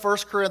basis of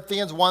 1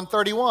 Corinthians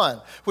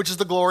 1:31, which is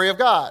the glory of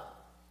God.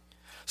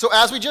 So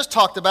as we just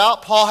talked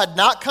about, Paul had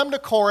not come to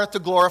Corinth to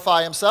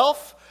glorify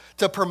himself,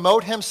 to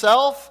promote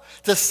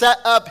himself, to set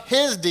up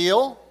his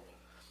deal.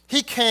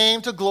 He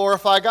came to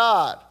glorify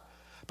God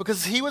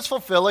because he was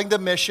fulfilling the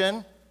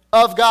mission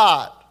of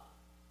God.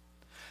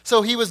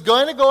 So he was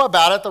going to go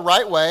about it the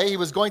right way. He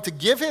was going to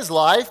give his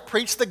life,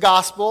 preach the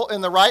gospel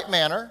in the right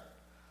manner.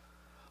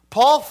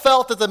 Paul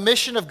felt that the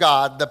mission of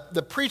God,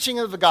 the preaching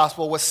of the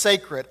gospel, was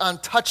sacred,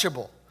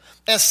 untouchable,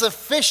 and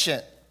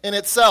sufficient in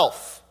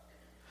itself.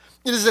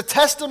 It is a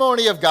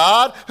testimony of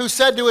God who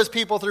said to his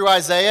people through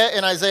Isaiah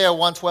in Isaiah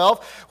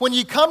 1:12, when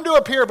you come to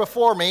appear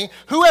before me,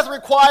 who hath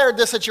required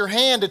this at your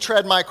hand to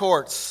tread my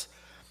courts?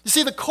 You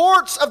see, the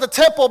courts of the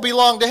temple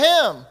belong to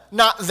him,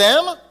 not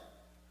them.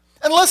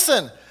 And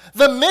listen,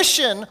 the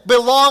mission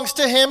belongs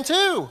to him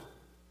too,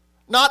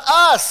 not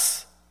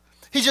us.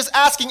 He's just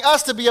asking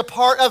us to be a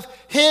part of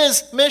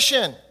his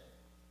mission.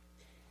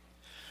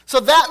 So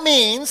that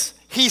means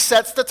he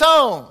sets the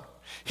tone.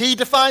 He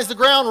defines the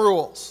ground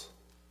rules.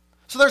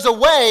 So there's a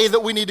way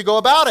that we need to go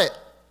about it.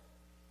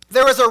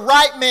 There is a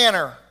right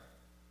manner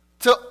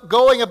to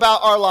going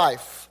about our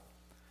life.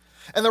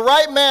 And the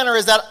right manner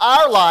is that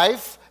our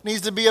life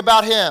needs to be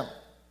about him.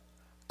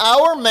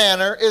 Our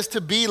manner is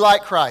to be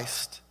like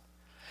Christ.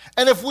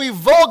 And if we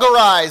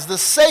vulgarize the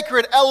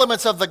sacred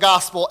elements of the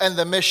gospel and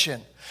the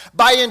mission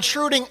by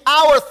intruding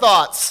our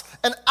thoughts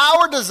and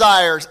our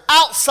desires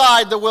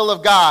outside the will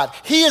of God,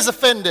 he is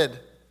offended.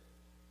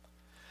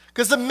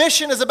 Because the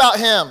mission is about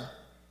him.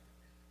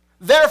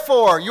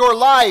 Therefore, your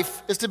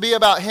life is to be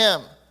about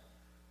him.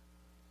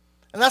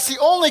 And that's the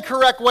only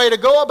correct way to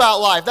go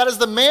about life. That is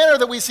the manner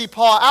that we see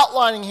Paul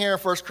outlining here in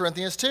 1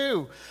 Corinthians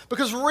 2.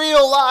 Because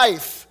real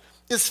life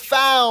is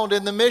found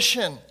in the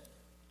mission.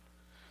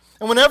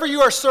 And whenever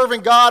you are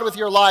serving God with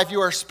your life, you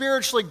are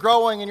spiritually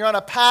growing and you're on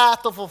a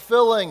path of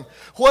fulfilling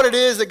what it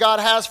is that God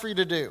has for you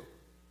to do.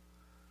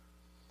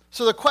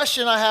 So the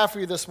question I have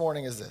for you this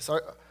morning is this.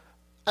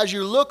 As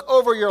you look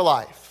over your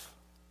life,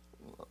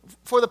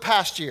 for the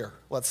past year,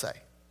 let's say,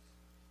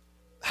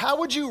 how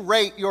would you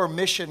rate your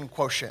mission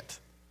quotient?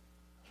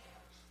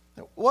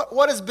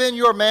 What has been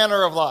your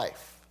manner of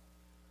life?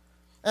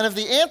 And if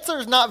the answer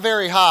is not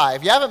very high,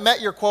 if you haven't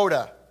met your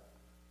quota,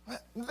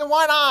 then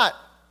why not?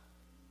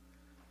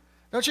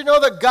 Don't you know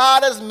that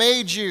God has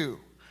made you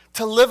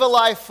to live a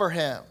life for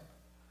him?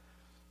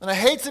 And I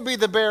hate to be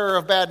the bearer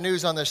of bad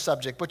news on this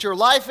subject, but your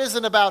life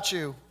isn't about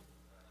you.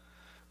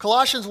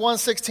 Colossians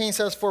 1:16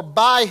 says, "For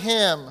by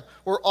him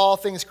were all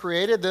things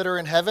created that are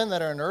in heaven,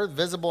 that are in earth,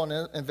 visible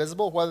and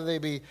invisible, whether they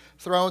be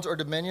thrones or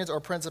dominions or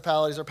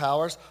principalities or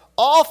powers.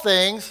 All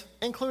things,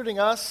 including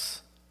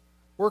us,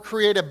 were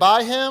created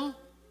by him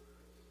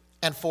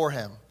and for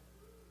him."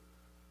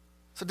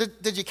 So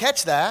did you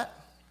catch that?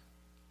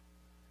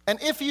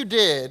 And if you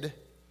did,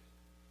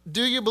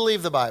 do you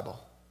believe the Bible?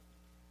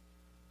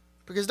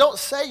 Because don't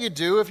say you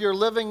do if you're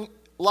living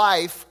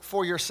life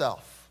for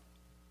yourself.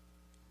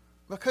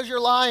 Because you're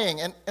lying.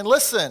 And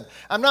listen,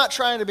 I'm not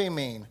trying to be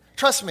mean.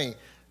 Trust me,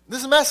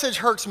 this message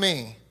hurts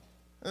me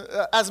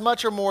as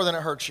much or more than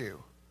it hurts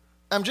you.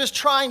 I'm just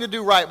trying to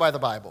do right by the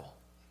Bible.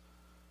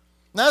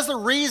 And that's the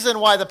reason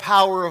why the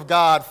power of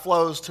God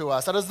flows to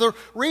us. That is the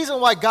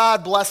reason why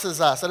God blesses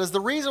us. That is the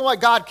reason why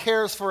God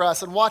cares for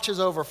us and watches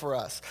over for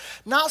us.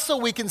 Not so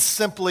we can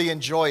simply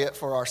enjoy it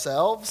for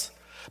ourselves,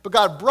 but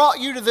God brought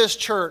you to this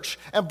church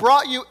and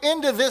brought you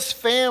into this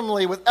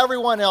family with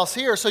everyone else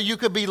here so you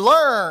could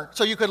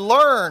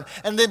learn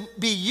and then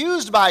be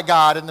used by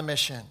God in the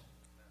mission.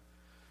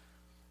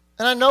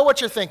 And I know what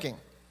you're thinking.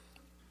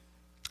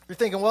 You're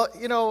thinking,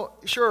 well,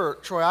 sure,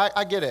 Troy,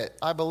 I get it.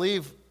 I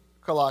believe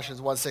Colossians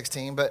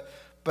 1:16, but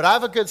I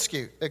have a good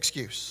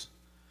excuse.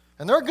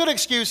 And there are good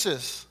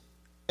excuses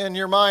in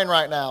your mind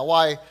right now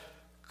why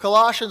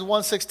Colossians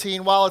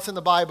 1:16, while it's in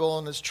the Bible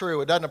and it's true,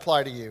 it doesn't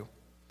apply to you.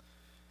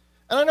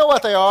 And I know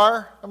what they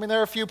are. I mean, there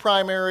are a few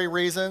primary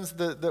reasons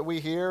that we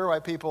hear why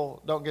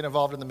people don't get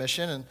involved in the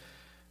mission.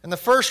 And the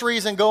first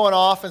reason going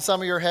off in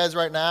some of your heads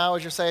right now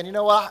is you're saying, you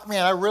know what,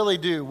 man, I really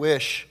do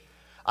wish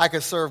I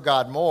could serve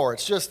God more.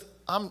 It's just,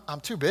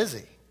 I'm too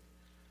busy.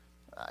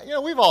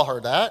 We've all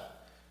heard that.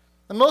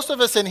 And most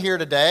of us in here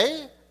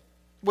today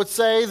would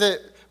say that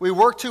we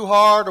work too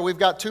hard or we've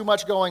got too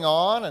much going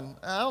on, and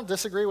I don't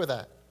disagree with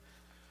that.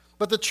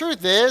 But the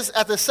truth is,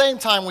 at the same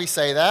time we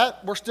say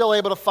that, we're still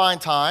able to find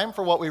time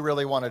for what we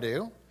really want to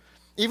do.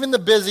 Even the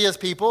busiest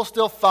people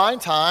still find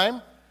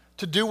time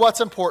to do what's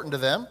important to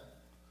them.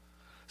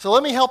 So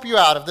let me help you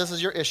out if this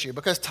is your issue,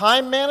 because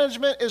time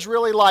management is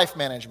really life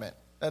management.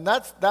 And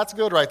that's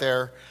good right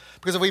there.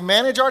 Because if we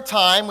manage our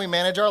time, we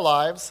manage our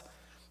lives.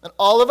 And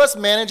all of us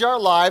manage our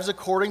lives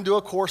according to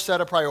a core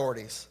set of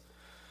priorities.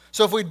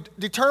 So if we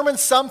determine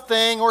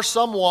something or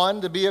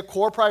someone to be a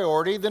core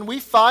priority, then we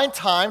find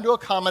time to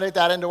accommodate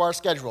that into our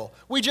schedule.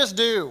 We just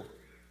do.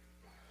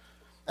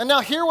 And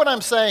now hear what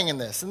I'm saying in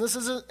this, and this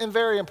is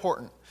very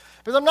important.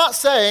 Because I'm not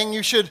saying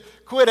you should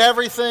quit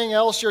everything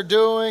else you're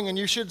doing and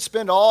you should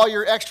spend all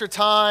your extra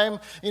time,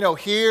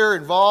 here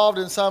involved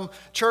in some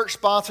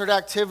church-sponsored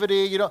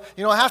activity. You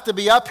don't have to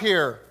be up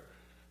here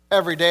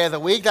every day of the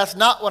week. That's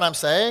not what I'm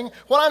saying.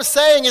 What I'm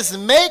saying is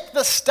make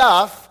the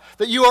stuff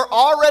that you are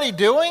already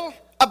doing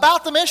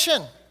about the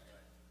mission.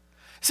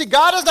 See,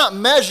 God does not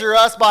measure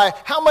us by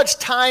how much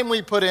time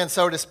we put in,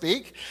 so to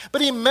speak,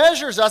 but he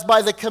measures us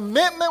by the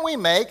commitment we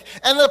make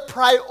and the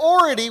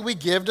priority we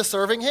give to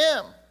serving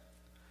him.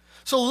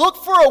 So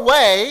look for a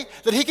way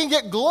that he can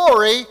get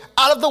glory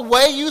out of the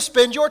way you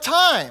spend your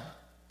time.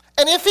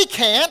 And if he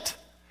can't,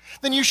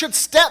 then you should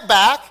step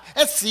back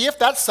and see if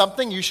that's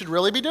something you should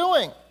really be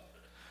doing.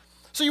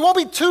 So you won't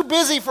be too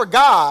busy for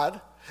God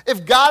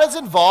if God is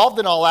involved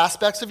in all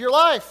aspects of your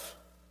life.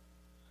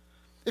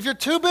 If you're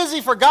too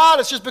busy for God,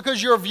 it's just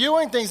because you're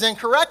viewing things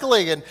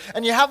incorrectly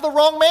and you have the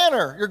wrong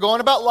manner. You're going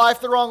about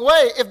life the wrong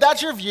way. If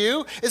that's your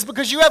view, it's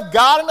because you have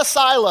God in a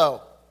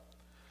silo.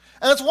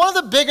 And it's one of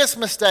the biggest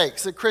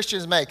mistakes that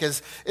Christians make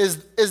is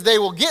they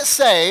will get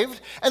saved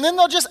and then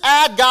they'll just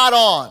add God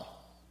on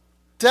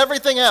to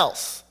everything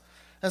else.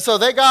 And so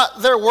they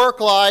got their work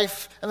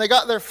life and they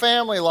got their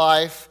family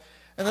life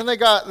and then they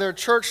got their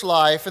church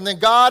life, and then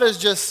God is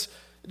just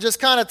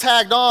kind of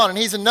tagged on, and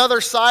he's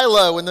another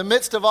silo in the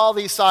midst of all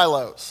these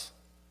silos.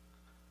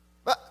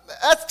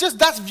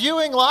 That's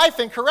viewing life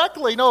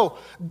incorrectly. No,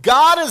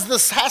 God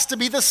has to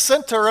be the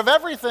center of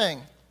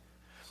everything.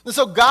 And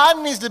so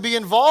God needs to be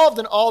involved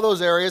in all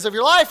those areas of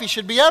your life. He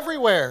should be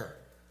everywhere.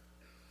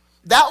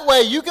 That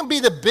way you can be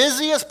the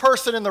busiest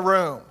person in the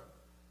room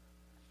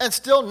and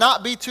still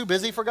not be too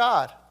busy for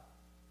God.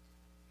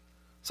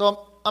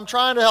 So I'm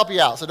trying to help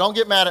you out, so don't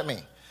get mad at me.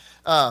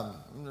 I'm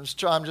just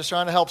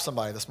trying to help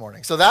somebody this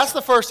morning. So that's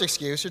the first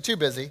excuse. You're too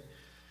busy.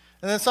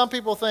 And then some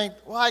people think,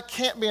 well, I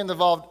can't be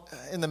involved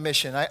in the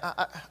mission.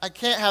 I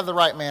can't have the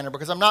right manner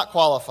because I'm not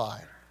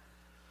qualified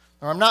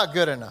or I'm not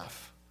good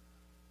enough.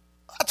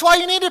 That's why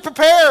you need to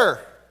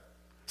prepare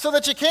so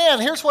that you can.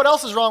 Here's what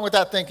else is wrong with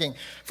that thinking.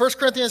 1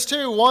 Corinthians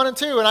 2, 1 and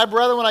 2, and I,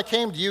 brethren, when I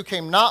came to you,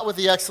 came not with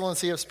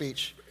excellency of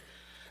speech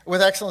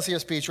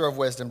or of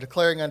wisdom,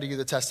 declaring unto you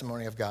the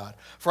testimony of God.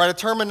 For I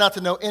determined not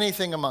to know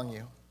anything among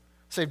you,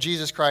 save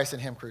Jesus Christ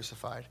and him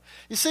crucified.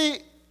 You see,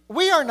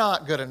 we are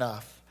not good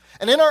enough.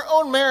 And in our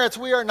own merits,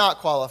 we are not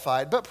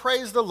qualified. But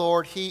praise the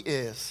Lord, he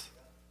is.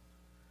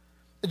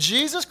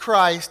 Jesus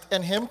Christ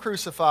and him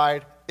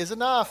crucified is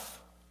enough.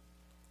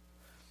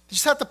 You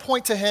just have to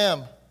point to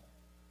him.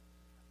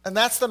 And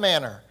that's the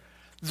manner.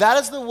 That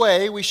is the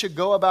way we should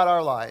go about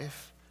our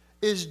life,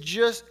 is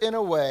just in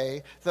a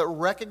way that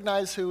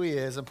recognizes who he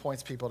is and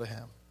points people to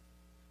him.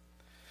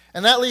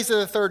 And that leads to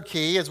the third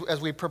key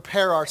as we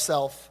prepare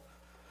ourselves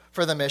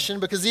for the mission,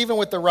 because even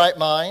with the right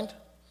mind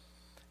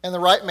and the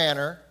right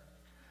manner,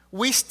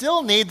 we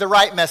still need the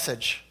right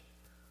message.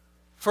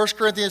 1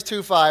 Corinthians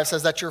 2:5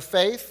 says that your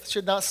faith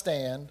should not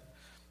stand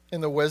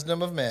in the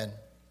wisdom of men,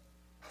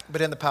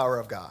 but in the power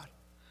of God.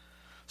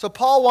 So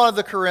Paul wanted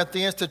the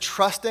Corinthians to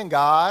trust in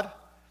God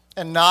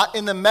and not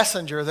in the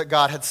messenger that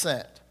God had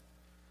sent.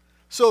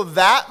 So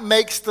that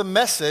makes the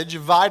message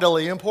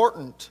vitally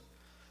important.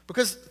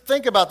 Because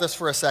think about this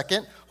for a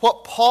second.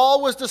 What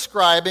Paul was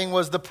describing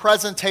was the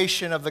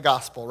presentation of the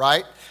gospel,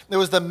 right? It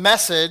was the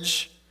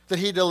message that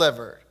he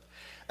delivered.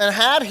 And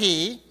had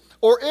he,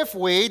 or if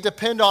we,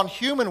 depend on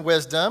human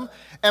wisdom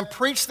and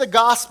preach the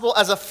gospel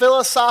as a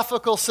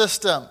philosophical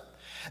system,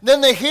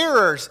 then the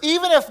hearers,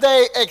 even if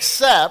they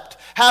accept,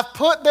 have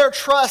put their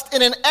trust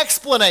in an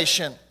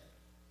explanation.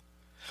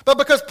 But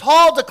because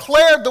Paul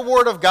declared the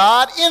word of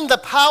God in the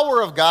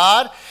power of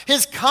God,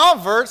 his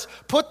converts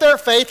put their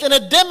faith in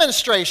a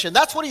demonstration.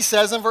 That's what he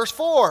says in verse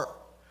 4.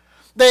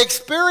 They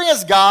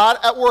experience God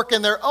at work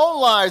in their own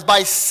lives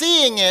by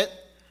seeing it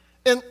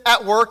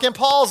at work in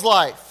Paul's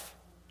life.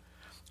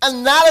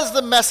 And that is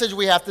the message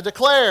we have to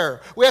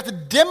declare. We have to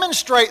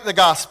demonstrate the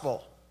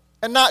gospel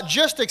and not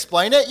just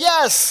explain it.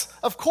 Yes,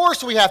 of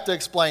course we have to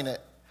explain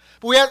it.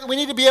 But we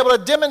need to be able to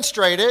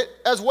demonstrate it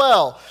as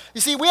well.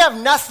 You see, we have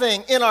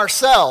nothing in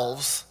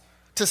ourselves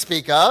to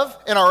speak of,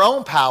 in our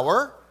own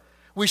power.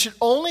 We should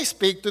only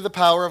speak through the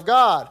power of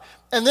God.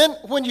 And then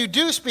when you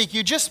do speak,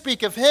 you just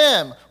speak of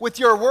him with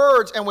your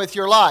words and with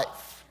your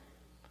life.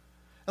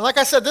 And like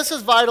I said, this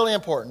is vitally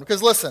important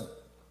because listen,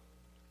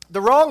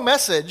 the wrong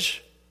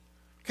message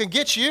can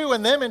get you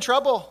and them in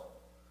trouble.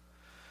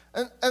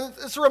 And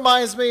this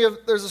reminds me of,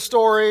 there's a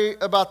story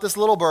about this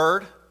little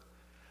bird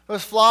who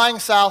was flying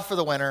south for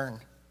the winter.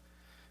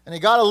 And he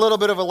got a little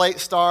bit of a late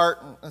start.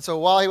 And so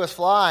while he was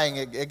flying,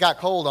 it got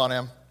cold on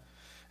him.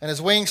 And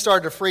his wings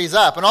started to freeze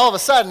up. And all of a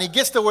sudden, he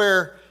gets to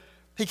where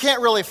he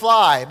can't really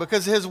fly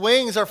because his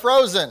wings are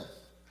frozen.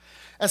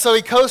 And so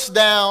he coasts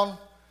down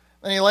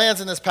and he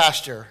lands in this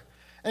pasture.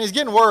 And he's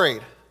getting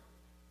worried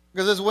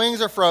because his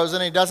wings are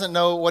frozen. He doesn't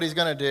know what he's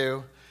going to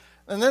do.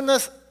 And then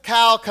this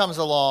cow comes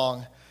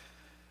along.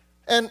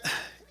 And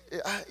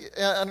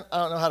I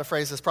don't know how to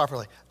phrase this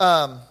properly.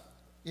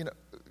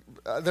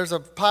 There's a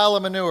pile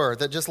of manure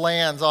that just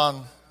lands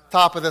on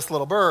top of this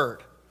little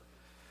bird.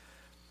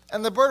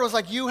 And the bird was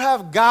like, you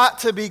have got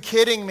to be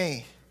kidding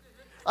me.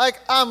 Like,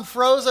 I'm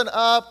frozen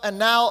up and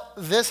now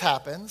this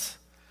happens.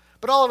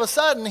 But all of a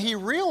sudden, he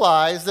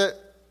realized that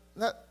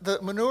the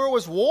manure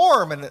was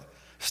warm and it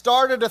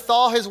started to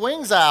thaw his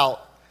wings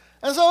out.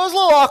 And so it was a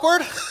little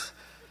awkward.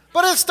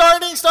 But it's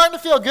starting to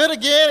feel good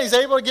again. He's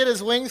able to get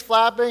his wings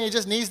flapping. He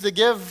just needs to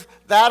give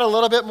that a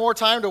little bit more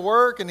time to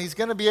work, and he's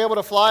going to be able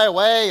to fly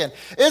away. And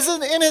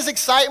in his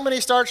excitement,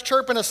 he starts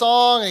chirping a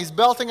song, and he's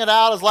belting it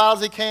out as loud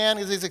as he can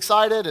because he's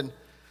excited. And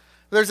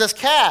there's this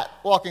cat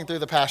walking through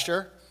the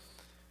pasture,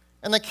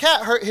 and the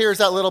cat hears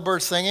that little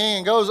bird singing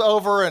and goes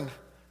over and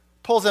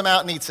pulls him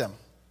out and eats him.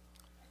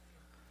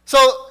 So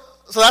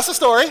that's the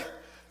story,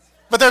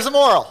 but there's a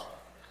moral. All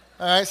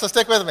right, so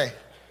stick with me.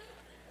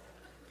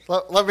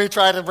 Let me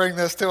try to bring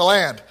this to a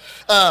land.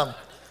 Because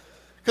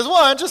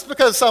one, just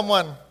because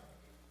someone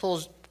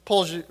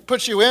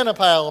puts you in a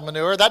pile of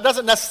manure, that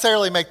doesn't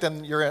necessarily make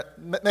them your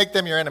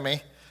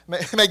enemy.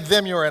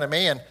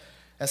 And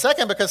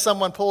second, because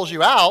someone pulls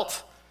you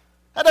out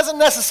That doesn't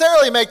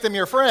necessarily make them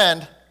your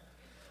friend.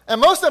 And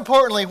most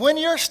importantly, when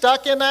you're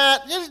stuck in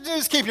that, you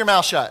just keep your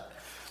mouth shut.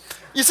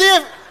 You see,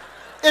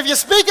 if you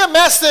speak a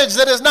message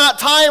that is not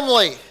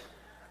timely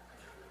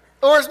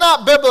or is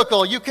not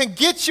biblical, you can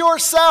get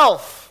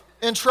yourself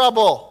in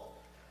trouble.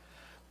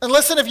 And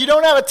listen, if you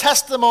don't have a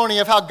testimony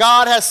of how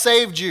God has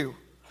saved you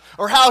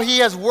or how he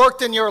has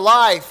worked in your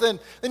life, then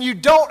you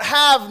don't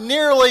have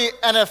nearly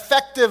an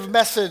effective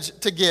message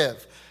to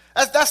give.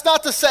 That's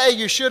not to say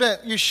you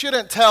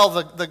shouldn't tell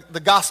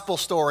the gospel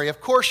story. Of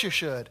course you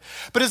should.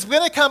 But it's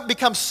going to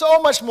become so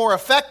much more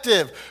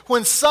effective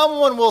when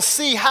someone will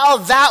see how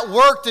that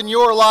worked in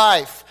your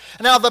life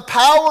and how the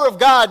power of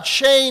God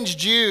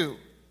changed you.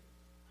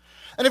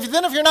 And if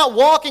you're not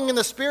walking in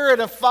the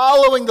Spirit and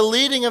following the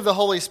leading of the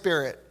Holy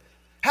Spirit,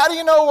 how do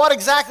you know what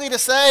exactly to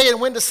say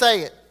and when to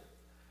say it?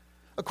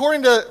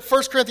 According to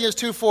 1 Corinthians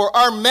 2:4,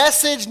 our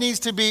message needs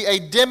to be a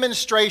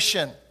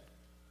demonstration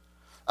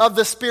of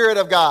the Spirit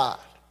of God.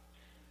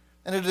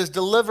 And it is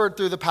delivered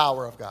through the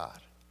power of God.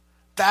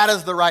 That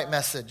is the right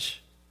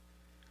message.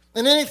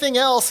 And anything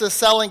else is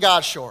selling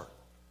God short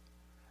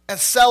and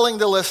selling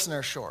the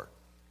listener short.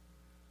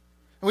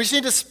 And we just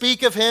need to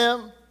speak of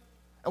him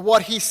and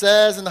what he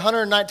says. In the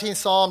 119th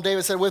Psalm,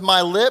 David said, with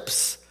my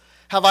lips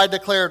have I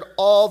declared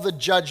all the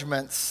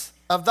judgments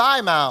of thy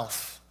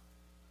mouth.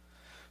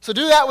 So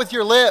do that with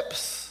your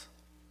lips.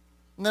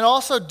 And then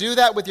also do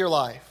that with your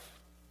life.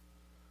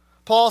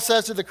 Paul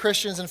says to the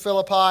Christians in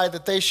Philippi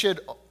that they should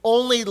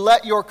only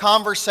let your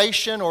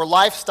conversation or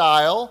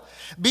lifestyle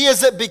be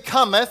as it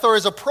becometh or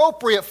is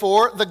appropriate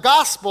for the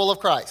gospel of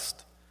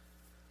Christ.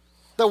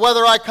 That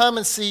whether I come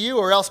and see you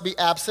or else be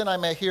absent, I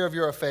may hear of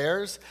your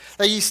affairs.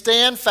 That ye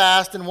stand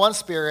fast in one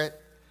spirit,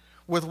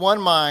 with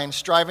one mind,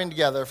 striving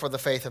together for the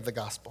faith of the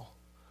gospel.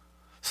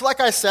 So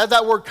like I said,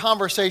 that word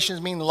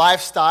conversations mean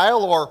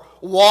lifestyle or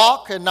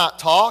walk and not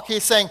talk.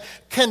 He's saying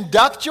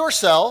conduct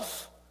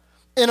yourself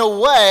in a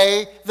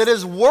way that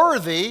is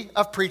worthy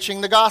of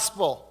preaching the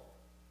gospel.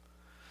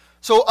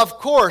 So, of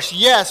course,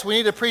 yes, we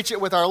need to preach it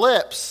with our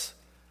lips,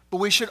 but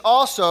we should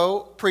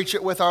also preach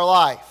it with our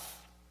life.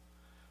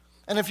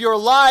 And if your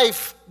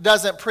life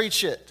doesn't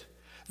preach it,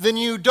 then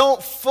you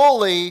don't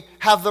fully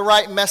have the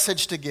right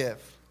message to give.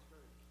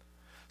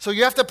 So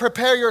you have to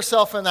prepare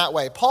yourself in that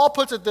way. Paul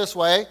puts it this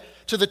way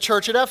to the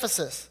church at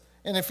Ephesus.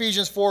 In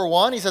Ephesians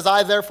 4:1, he says,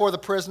 I therefore, the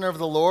prisoner of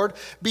the Lord,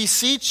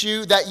 beseech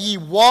you that ye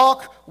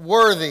walk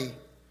worthy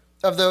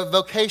of the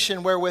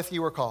vocation wherewith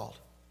you were called.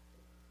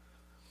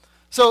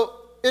 So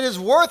it is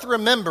worth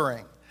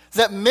remembering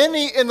that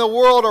many in the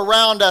world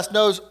around us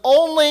knows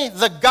only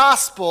the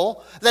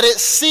gospel that it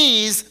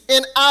sees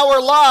in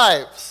our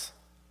lives.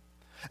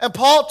 And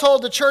Paul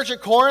told the church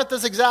at Corinth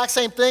this exact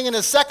same thing in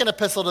his second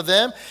epistle to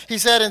them. He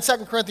said in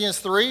 2 Corinthians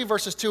 3,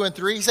 verses 2 and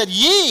 3, he said,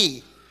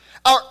 ye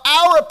are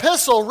our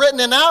epistle written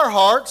in our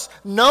hearts,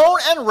 known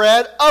and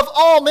read of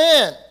all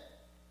men.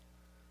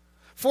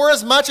 For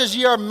as much as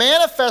ye are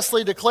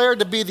manifestly declared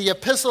to be the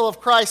epistle of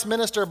Christ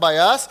ministered by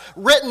us,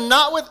 written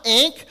not with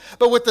ink,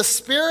 but with the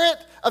Spirit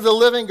of the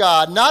living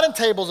God, not in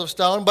tables of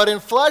stone, but in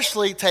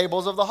fleshly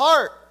tables of the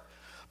heart.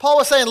 Paul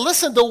was saying,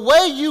 listen, the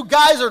way you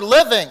guys are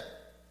living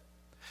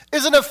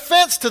is an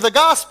offense to the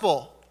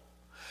gospel.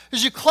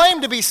 Because you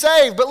claim to be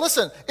saved, but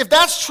listen, if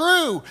that's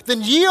true,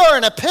 then ye are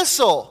an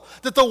epistle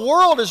that the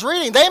world is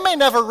reading. They may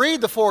never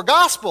read the four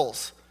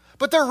gospels,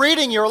 but they're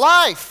reading your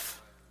life.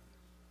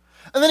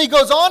 And then he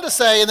goes on to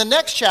say in the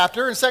next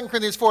chapter, in 2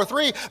 Corinthians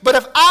 4:3, but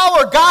if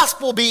our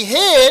gospel be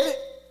hid,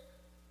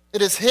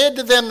 it is hid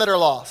to them that are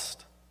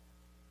lost.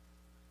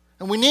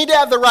 And we need to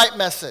have the right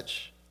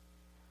message.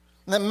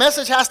 And that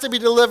message has to be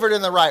delivered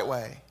in the right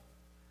way.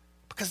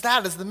 Because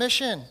that is the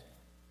mission.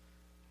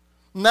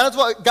 And that is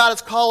what God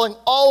is calling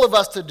all of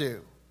us to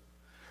do.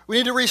 We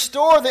need to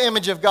restore the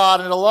image of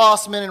God into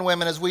lost men and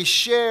women as we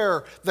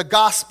share the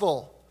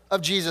gospel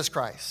of Jesus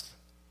Christ.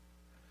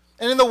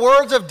 And in the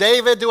words of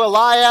David to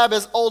Eliab,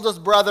 his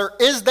oldest brother,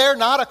 is there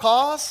not a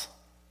cause?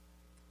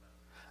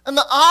 And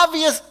the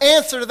obvious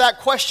answer to that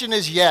question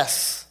is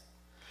yes.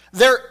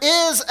 There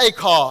is a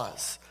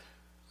cause.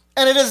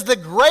 And it is the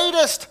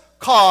greatest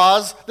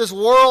cause this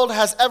world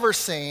has ever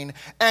seen.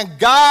 And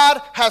God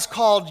has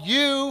called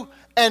you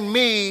and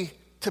me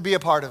to be a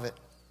part of it.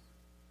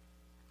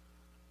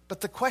 But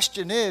the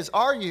question is,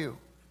 are you?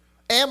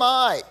 Am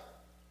I?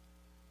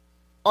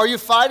 Are you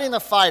fighting the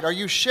fight? Are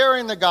you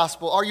sharing the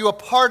gospel? Are you a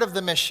part of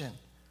the mission?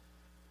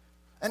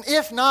 And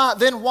if not,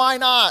 then why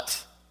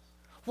not?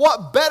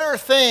 What better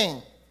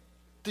thing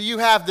do you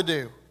have to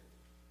do?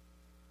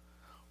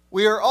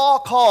 We are all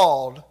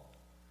called.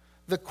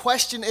 The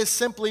question is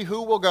simply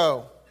who will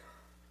go.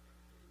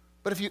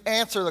 But if you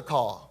answer the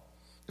call,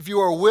 if you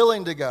are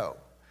willing to go,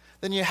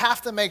 then you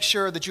have to make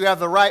sure that you have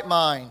the right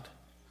mind,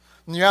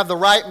 and you have the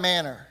right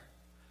manner,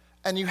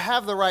 and you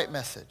have the right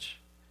message.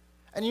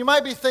 And you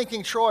might be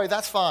thinking, Troy,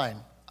 that's fine.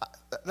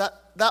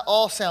 That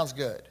all sounds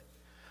good.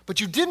 But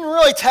you didn't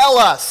really tell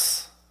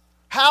us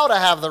how to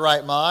have the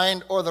right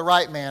mind or the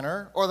right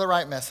manner or the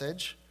right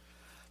message.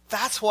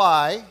 That's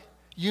why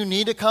you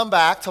need to come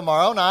back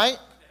tomorrow night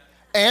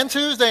and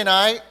Tuesday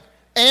night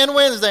and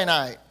Wednesday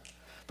night,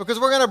 because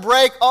we're going to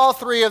break all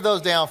three of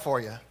those down for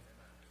you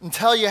and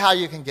tell you how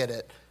you can get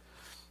it.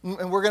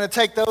 And we're going to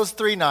take those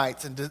 3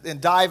 nights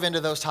and dive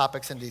into those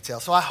topics in detail.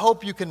 So I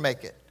hope you can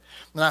make it.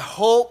 And I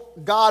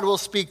hope God will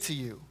speak to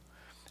you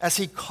as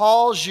he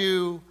calls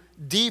you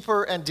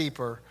deeper and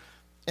deeper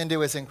into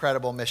his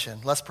incredible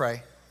mission. Let's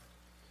pray.